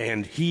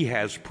 and he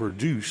has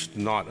produced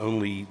not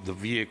only the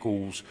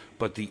vehicles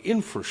but the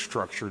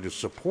infrastructure to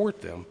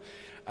support them,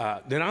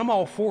 then I'm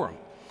all for them.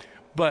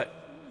 But,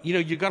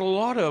 you got a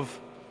lot of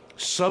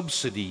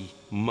subsidy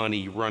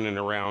money running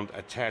around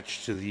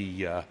attached to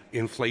the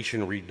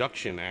Inflation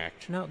Reduction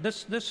Act. Now,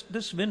 this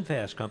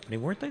VinFast company,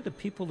 weren't they the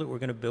people that were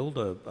going to build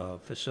a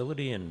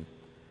facility in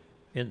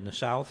the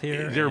South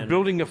here? They're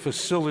building a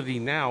facility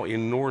now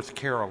in North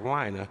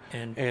Carolina,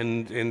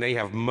 and they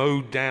have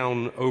mowed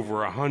down over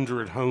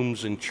 100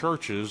 homes and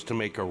churches to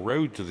make a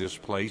road to this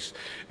place.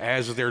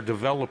 As they're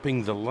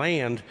developing the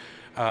land,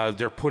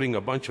 they're putting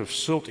a bunch of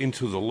silt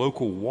into the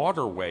local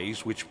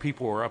waterways, which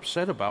people are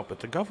upset about,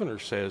 but the governor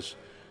says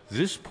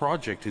this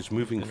project is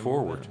moving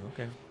forward.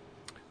 Okay.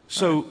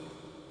 So,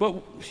 but,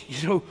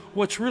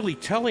 what's really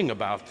telling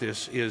about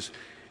this is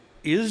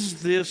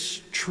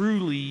this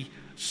truly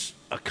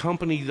a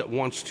company that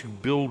wants to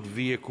build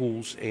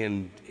vehicles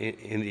and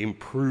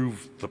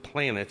improve the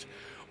planet,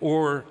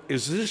 or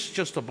is this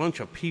just a bunch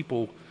of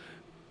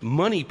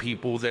money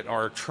people that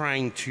are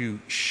trying to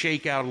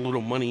shake out a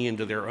little money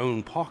into their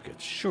own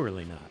pockets?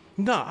 Surely not.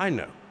 No, I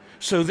know.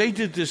 So they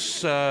did this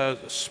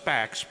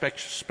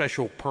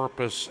special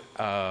purpose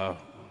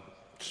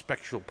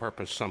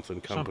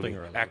something company,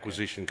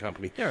 acquisition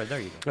company. There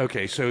you go.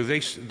 Okay, so they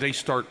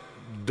start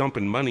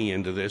dumping money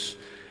into this.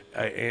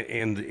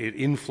 And it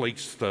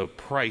inflates the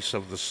price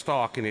of the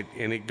stock, and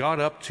it got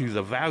up to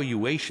the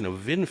valuation of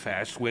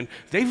VinFast when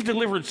they've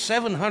delivered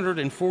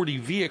 740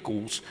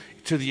 vehicles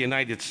to the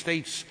United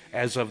States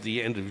as of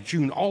the end of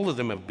June. All of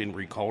them have been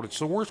recalled. It's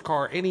the worst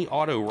car any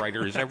auto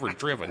writer has ever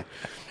driven.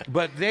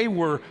 But they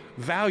were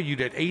valued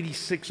at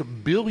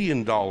 $86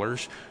 billion,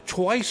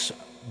 twice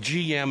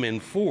GM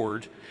and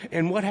Ford.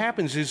 And what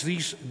happens is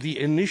the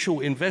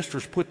initial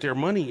investors put their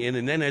money in,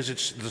 and then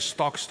as the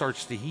stock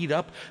starts to heat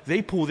up,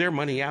 they pull their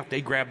money out,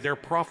 they grab their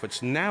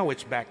profits. Now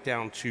it's back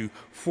down to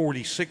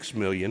 $46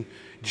 million.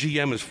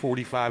 GM is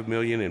 $45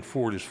 million, and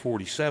Ford is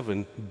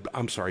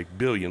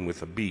billion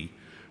with a B,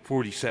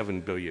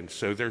 $47 billion.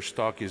 So their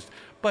stock is,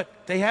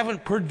 but they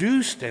haven't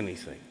produced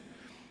anything.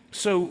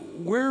 So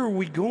where are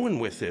we going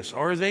with this?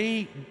 Are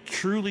they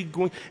truly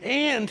going?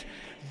 And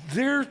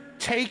their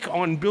take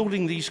on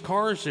building these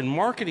cars and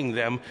marketing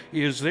them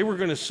is they were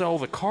going to sell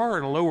the car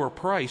at a lower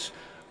price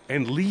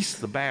and lease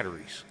the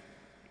batteries.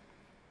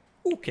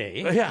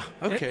 Okay. Yeah,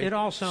 okay. It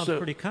all sounds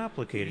pretty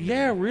complicated.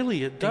 Yeah,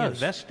 really, it does.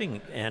 Investing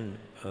and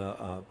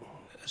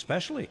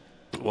especially.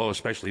 Well,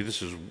 especially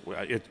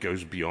it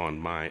goes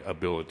beyond my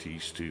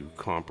abilities to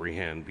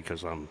comprehend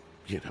because I'm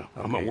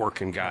a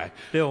working guy.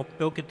 Bill,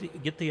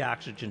 get the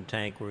oxygen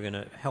tank. We're going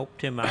to help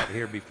Tim out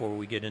here before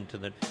we get into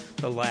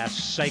the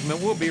last segment.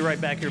 We'll be right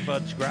back here,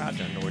 Bud's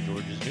Garage on North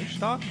Georgia's News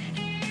Talk.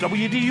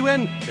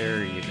 WDUN.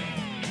 There you go.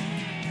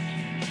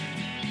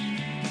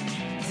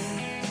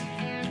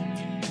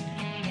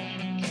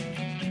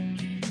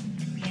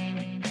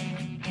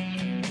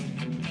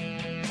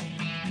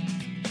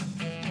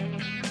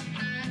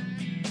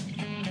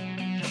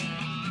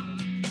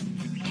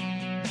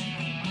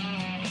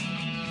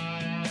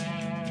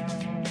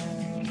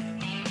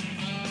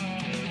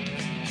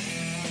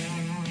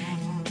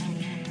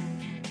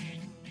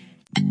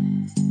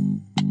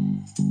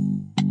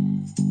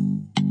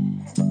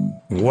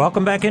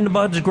 Welcome back into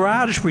Bud's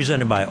Garage,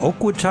 presented by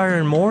Oakwood Tire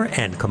and More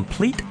and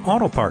Complete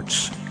Auto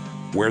Parts.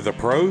 Where the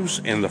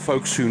pros and the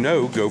folks who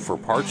know go for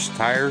parts,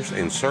 tires,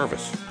 and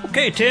service.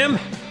 Okay, Tim,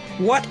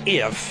 what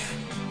if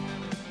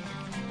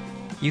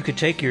you could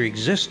take your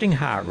existing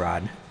hot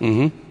rod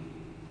and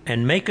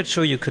make it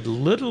so you could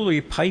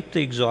literally pipe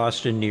the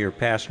exhaust into your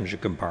passenger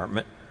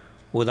compartment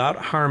without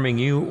harming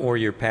you or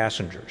your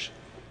passengers?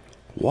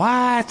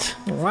 What?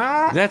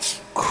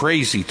 That's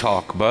crazy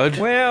talk, Bud.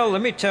 Well,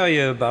 let me tell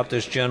you about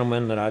this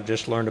gentleman that I've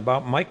just learned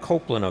about, Mike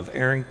Copeland of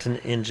Arrington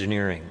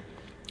Engineering.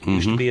 He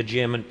used to be a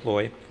GM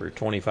employee for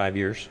 25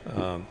 years,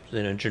 an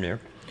engineer.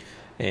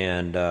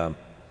 And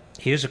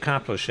he has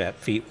accomplished that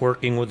feat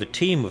working with a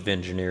team of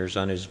engineers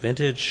on his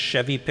vintage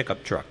Chevy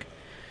pickup truck.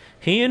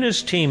 He and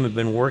his team have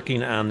been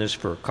working on this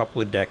for a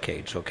couple of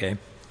decades, okay?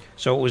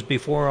 So it was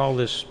before all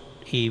this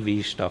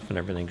EV stuff and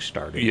everything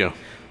started. Yeah.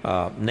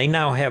 They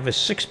now have a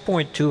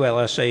 6.2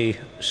 LSA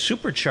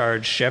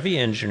supercharged Chevy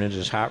engine in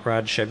his hot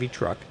rod Chevy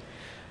truck,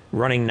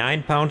 running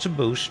 9 pounds of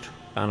boost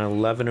on an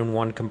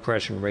 11-1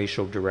 compression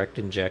ratio direct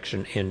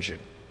injection engine.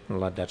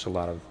 That's a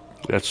lot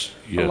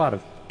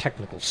of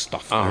technical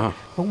stuff there.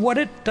 But what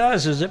it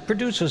does is it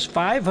produces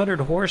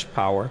 500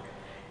 horsepower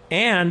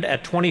and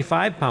at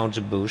 25 pounds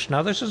of boost.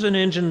 Now, this is an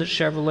engine that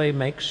Chevrolet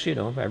makes,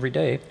 every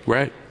day.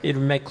 Right. It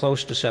would make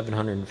close to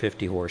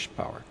 750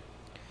 horsepower.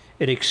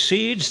 It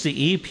exceeds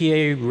the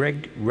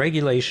EPA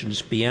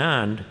regulations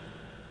beyond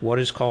what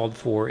is called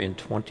for in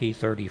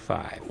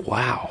 2035.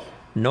 Wow.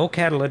 No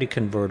catalytic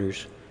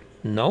converters,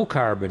 no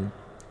carbon,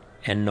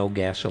 and no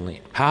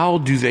gasoline. How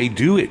do they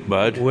do it,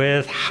 Bud?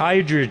 With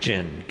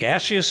hydrogen,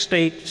 gaseous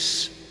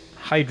state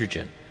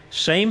hydrogen.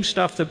 Same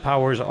stuff that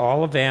powers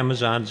all of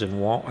Amazon's and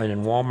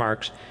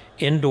Walmart's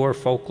indoor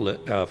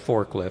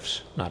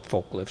forklifts.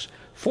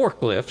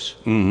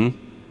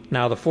 Mm-hmm.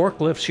 Now, the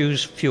forklifts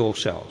use fuel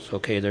cells,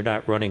 okay? They're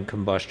not running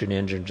combustion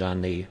engines on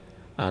the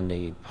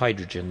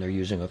hydrogen. They're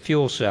using a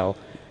fuel cell,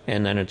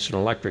 and then it's an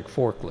electric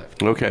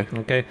forklift.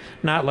 Okay?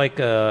 Not like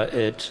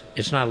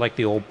it's not like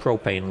the old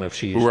propane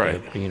lifts you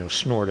used to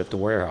snort at the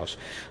warehouse.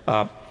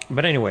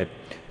 But anyway,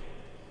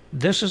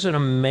 this is an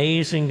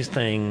amazing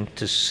thing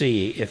to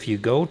see. If you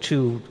go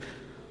to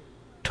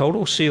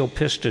Total Seal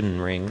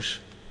Piston Rings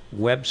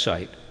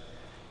website,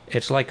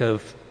 it's like a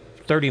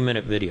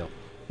 30-minute video.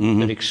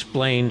 That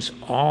explains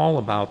all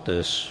about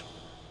this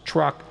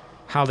truck,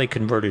 how they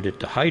converted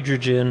it to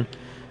hydrogen,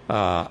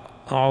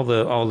 all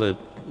the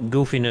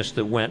goofiness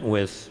that went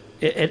with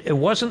it. It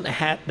wasn't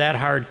that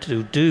hard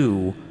to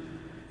do,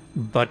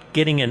 but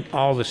getting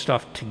all the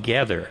stuff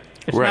together.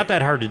 It's not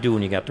that hard to do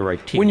when you got the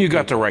right team. When you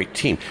got the right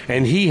team.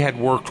 And he had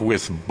worked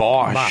with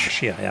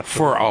Bosch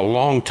for a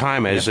long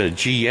time as a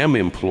GM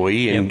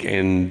employee,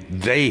 and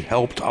they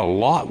helped a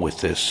lot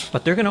with this.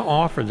 But they're going to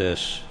offer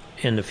this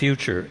in the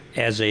future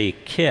as a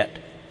kit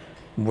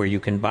where you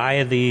can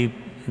buy the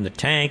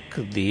tank,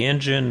 the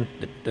engine.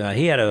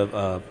 He had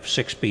a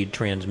 6-speed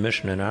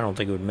transmission, and I don't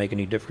think it would make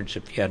any difference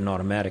if you had an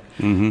automatic.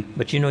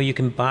 But you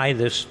can buy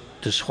this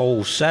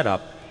whole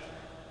setup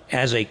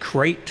as a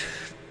crate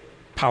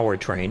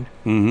powertrain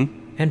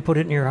and put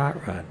it in your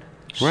hot rod.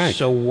 Right.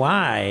 So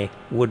why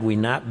would we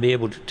not be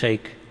able to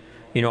take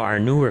our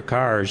newer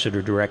cars that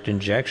are direct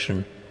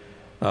injection,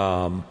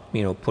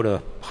 put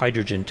a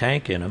hydrogen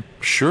tank in them,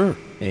 sure,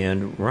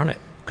 and run it?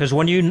 Because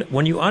when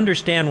you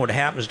understand what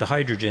happens to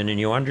hydrogen, and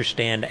you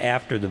understand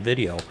after the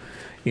video,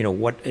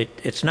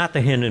 it's not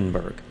the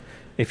Hindenburg.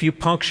 If you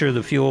puncture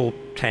the fuel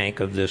tank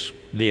of this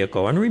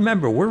vehicle, and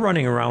remember, we're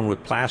running around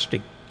with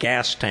plastic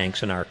gas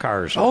tanks in our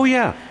cars. Oh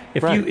yeah.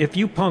 If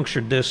you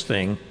punctured this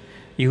thing,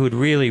 you would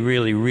really,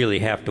 really, really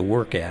have to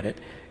work at it.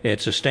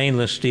 It's a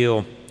stainless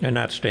steel,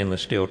 not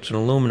stainless steel, it's an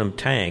aluminum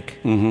tank,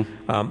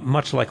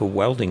 much like a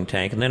welding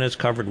tank, and then it's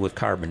covered with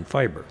carbon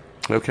fiber.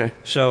 Okay.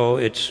 So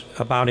it's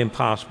about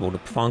impossible to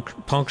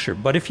puncture.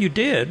 But if you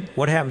did,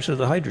 what happens to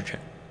the hydrogen?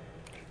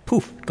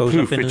 Poof, goes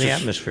up into the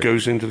atmosphere.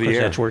 Goes into the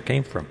air. That's where it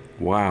came from.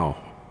 Wow.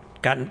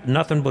 Got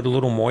nothing but a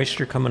little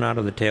moisture coming out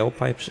of the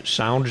tailpipes. It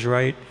sounds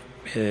right.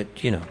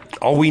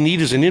 All we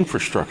need is an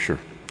infrastructure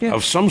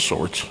of some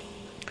sorts.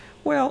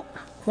 Well,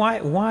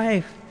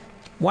 why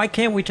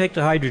can't we take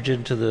the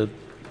hydrogen to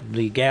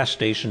the gas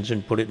stations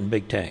and put it in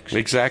big tanks?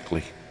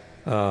 Exactly.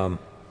 Put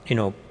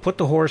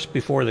the horse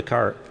before the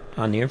cart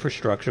on the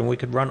infrastructure, and we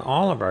could run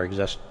all of our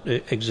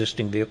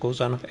existing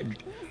vehicles on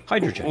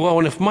hydrogen. Well,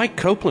 and if Mike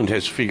Copeland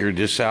has figured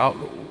this out,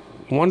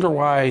 wonder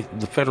why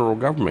the federal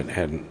government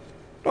hadn't.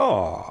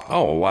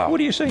 Oh, wow. What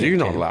do you say? You're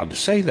not allowed to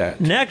say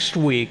that. Next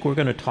week, we're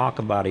going to talk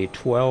about a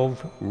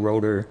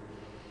 12-rotor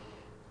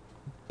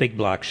big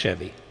block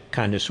Chevy,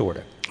 kind of, sort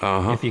of.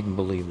 If you can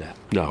believe that.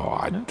 No,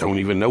 I don't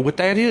even know what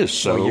that is.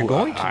 So well, you're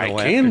going to know I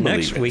after can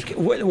next believe week.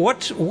 It.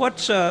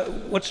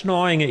 What's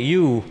gnawing at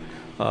you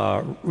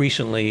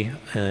recently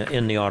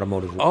in the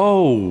automotive world?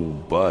 Oh,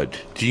 Bud,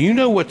 do you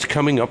know what's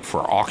coming up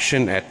for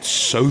auction at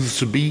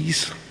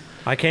Sotheby's?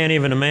 I can't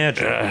even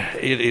imagine.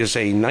 It is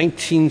a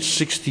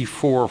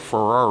 1964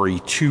 Ferrari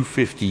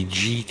 250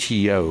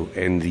 GTO,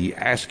 and the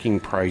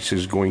asking price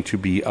is going to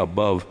be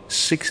above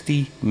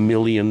 $60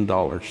 million.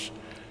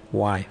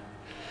 Why?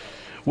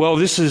 Well,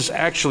 this is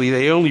actually,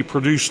 they only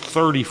produced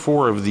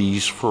 34 of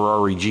these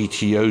Ferrari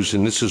GTOs,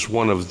 and this is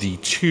one of the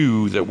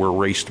 2 that were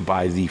raced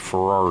by the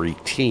Ferrari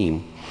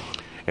team.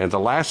 And the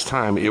last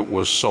time it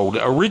was sold,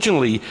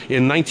 originally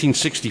in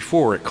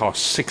 1964, it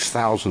cost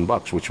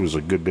 $6,000, which was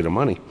a good bit of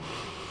money.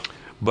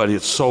 But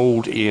it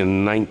sold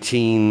in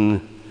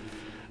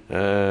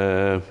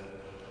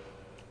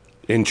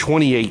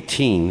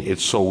 2018, it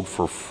sold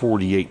for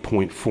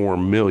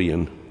 $48.4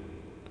 million.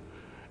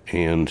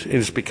 And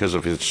it's because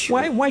of its...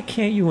 Why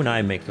can't you and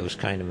I make those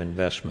kind of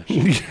investments?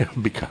 Yeah,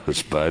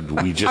 because, Bud,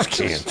 we just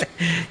can't.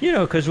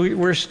 Because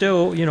we're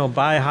still,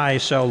 buy high,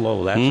 sell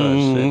low. That's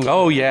us.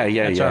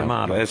 That's our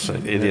motto.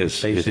 It is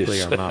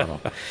basically our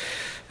motto.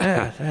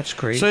 That's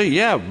crazy. So,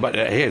 yeah, but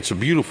hey, it's a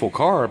beautiful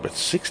car, but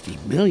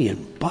 $60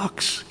 million. I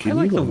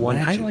like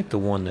the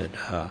one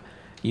that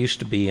used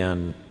to be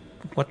on...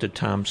 What did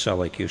Tom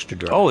Selleck used to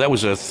drive? Oh, that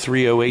was a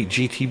 308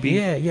 GTB?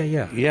 Yeah.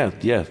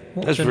 Yeah.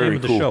 That's very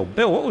cool. Show?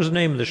 Bill, what was the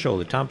name of the show,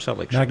 the Tom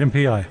Selleck show? Magnum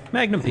PI.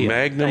 Magnum PI.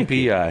 Magnum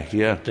PI,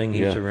 yeah. Thing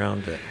he's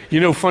around it.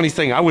 Funny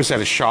thing, I was at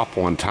a shop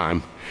one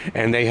time,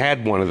 and they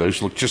had one of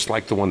those, looked just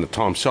like the one that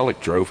Tom Selleck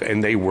drove,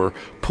 and they were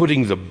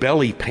putting the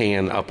belly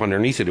pan up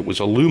underneath it. It was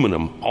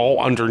aluminum all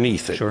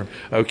underneath it. Sure.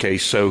 Okay,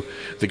 so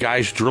the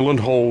guy's drilling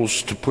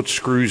holes to put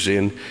screws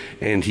in,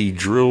 and he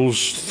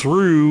drills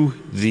through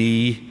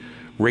the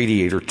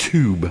radiator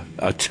tube,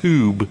 a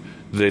tube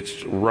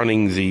that's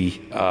running the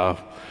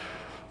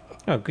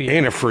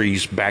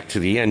antifreeze back to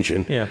the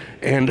engine. Yeah.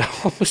 And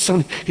all of a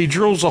sudden, he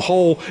drills a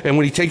hole, and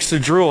when he takes the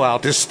drill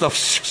out, this stuff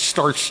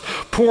starts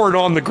pouring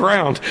on the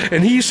ground,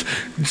 and he's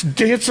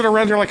dancing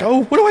around there like,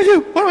 oh, what do I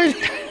do?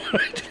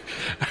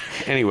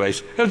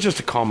 Anyways, it was just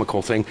a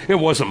comical thing. It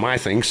wasn't my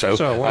thing, so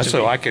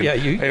I can. Yeah,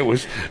 it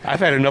was. I've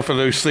had enough of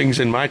those things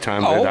in my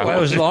time.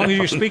 As long as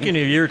you're speaking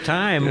of your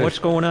time, what's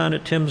going on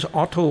at Tim's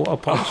Auto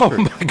Upholstery?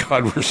 Oh my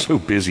God, we're so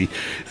busy.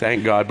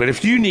 Thank God. But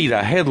if you need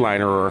a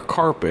headliner or a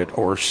carpet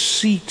or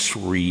seats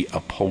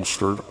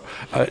reupholstered,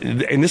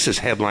 and this is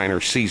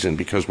headliner season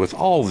because with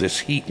all this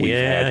heat we've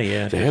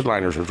had, the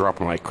headliners are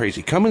dropping like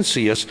crazy. Come and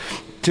see us,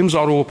 Tim's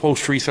Auto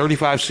Upholstery,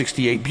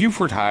 3568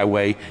 Buford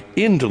Highway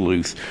in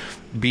Duluth,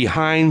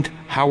 behind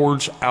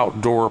Howard's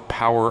Outdoor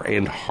Power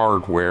and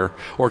Hardware,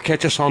 or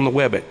catch us on the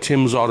web at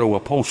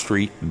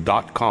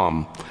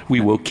timsautoupholstery.com.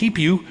 We will keep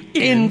you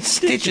in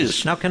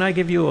stitches. Now, can I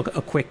give you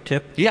a quick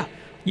tip? Yeah.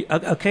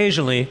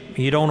 Occasionally,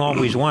 you don't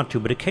always want to,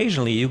 but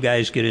occasionally you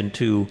guys get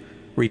into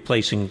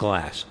replacing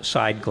glass,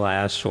 side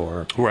glass,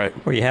 or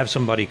you have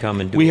somebody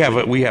come and do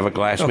it. We have a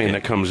glass man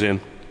that comes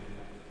in.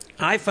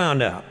 I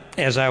found out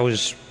as I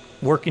was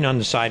working on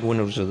the side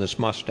windows of this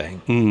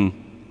Mustang,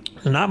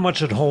 not much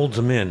that holds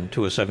them in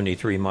to a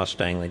 73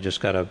 Mustang. They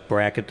just got a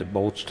bracket that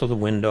bolts to the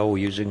window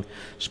using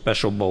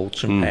special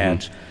bolts and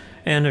pads.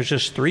 And there's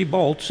just 3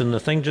 bolts, and the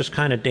thing just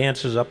kind of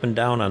dances up and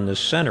down on this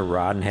center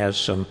rod and has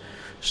some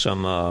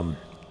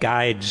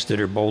guides that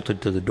are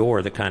bolted to the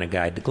door that kind of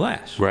guide the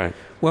glass. Right.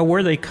 Well,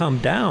 where they come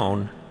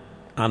down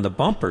on the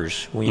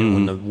bumpers,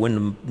 when the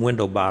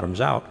window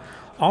bottoms out,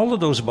 all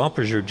of those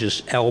bumpers are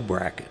just L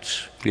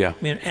brackets. Yeah.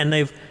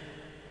 And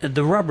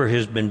the rubber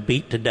has been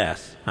beat to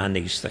death on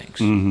these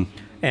things.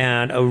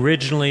 And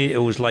originally, it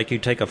was like you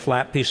take a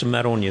flat piece of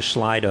metal and you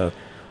slide a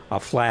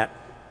flat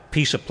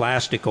piece of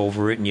plastic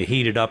over it and you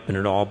heat it up and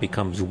it all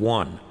becomes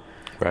one.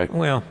 Right.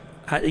 Well,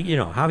 how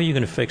are you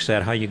going to fix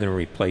that? How are you going to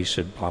replace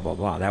it? Blah, blah,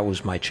 blah. That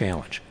was my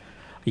challenge.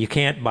 You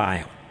can't buy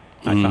them.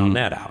 I found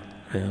that out.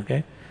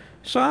 Okay.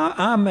 So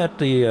I'm at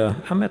the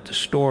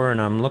store and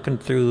I'm looking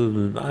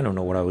through. I don't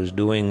know what I was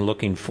doing,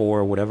 looking for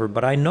or whatever,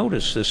 but I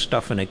noticed this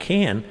stuff in a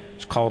can.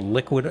 It's called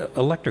liquid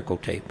electrical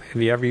tape.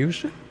 Have you ever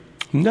used it?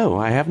 No,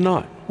 I have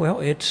not. Well,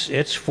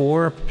 it's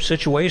for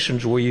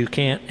situations where you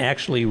can't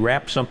actually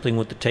wrap something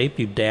with the tape.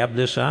 You dab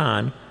this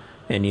on,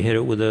 and you hit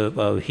it with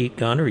a heat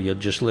gun, or you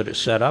just let it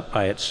set up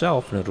by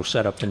itself, and it'll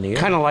set up in the air.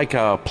 Kind of like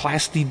a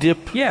plasti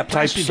dip. Yeah,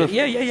 type plasti stuff.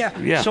 dip.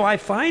 Yeah. So I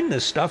find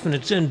this stuff, and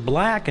it's in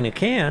black in a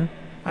can.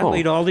 I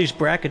laid all these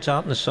brackets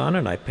out in the sun,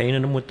 and I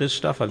painted them with this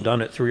stuff. I've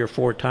done it 3 or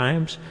 4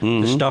 times.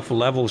 The stuff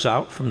levels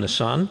out from the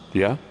sun.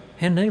 Yeah.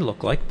 And they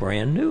look like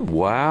brand new.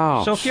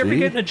 Wow. So if you're ever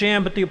getting a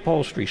jam at the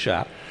upholstery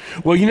shop.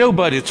 Well,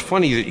 Bud, it's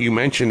funny that you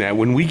mention that.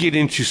 When we get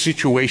into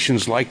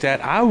situations like that,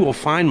 I will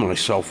find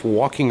myself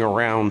walking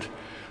around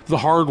the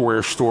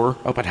hardware store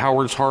up at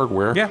Howard's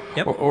Hardware,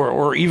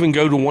 or even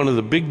go to one of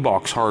the big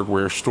box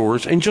hardware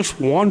stores and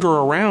just wander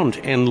around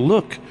and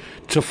look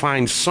to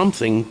find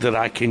something that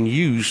I can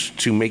use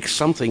to make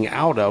something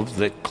out of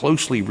that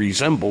closely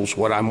resembles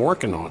what I'm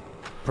working on.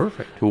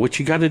 Perfect. What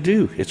you got to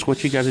do. It's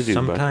what you got to do.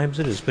 Sometimes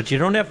it is. But you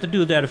don't have to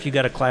do that if you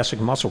got a classic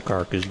muscle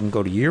car, because you can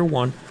go to year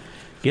 1,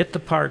 get the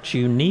parts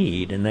you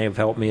need, and they have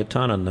helped me a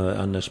ton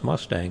on this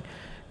Mustang.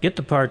 Get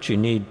the parts you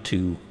need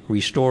to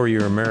restore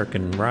your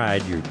American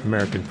ride, your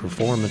American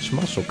performance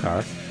muscle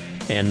car,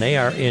 and they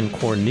are in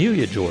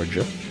Cornelia,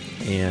 Georgia.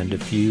 And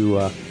if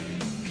you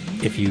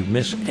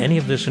miss any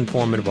of this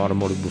informative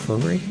automotive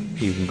buffoonery,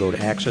 you can go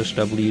to Access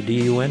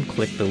WDUN,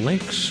 click the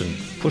links, and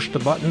push the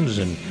buttons,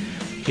 and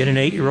Get an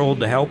 8-year-old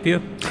to help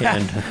you,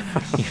 and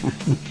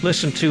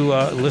listen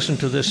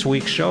to this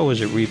week's show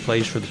as it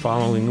replays for the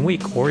following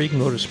week. Or you can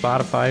go to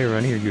Spotify or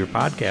any of your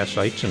podcast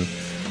sites and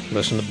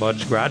listen to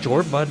Bud's Garage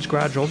or Bud's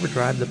Garage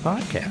Overdrive, the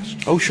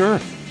podcast. Oh, sure.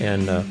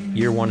 And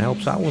Year One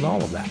helps out with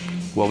all of that.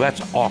 Well,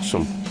 that's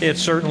awesome. It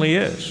certainly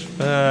is.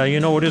 You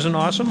know what isn't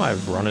awesome?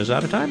 I've run us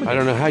out of time again. I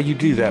don't know how you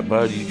do that,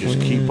 Bud. You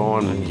just keep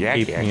on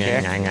yak.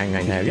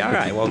 All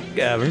right, well,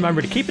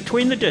 remember to keep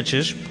between the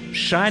ditches,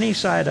 shiny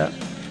side up,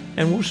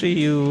 and we'll see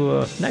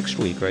you next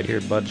week right here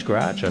at Bud's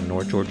Garage on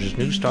North Georgia's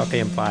News Talk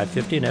AM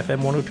 550 and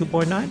FM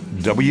 102.9.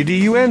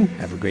 WDUN.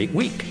 Have a great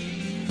week.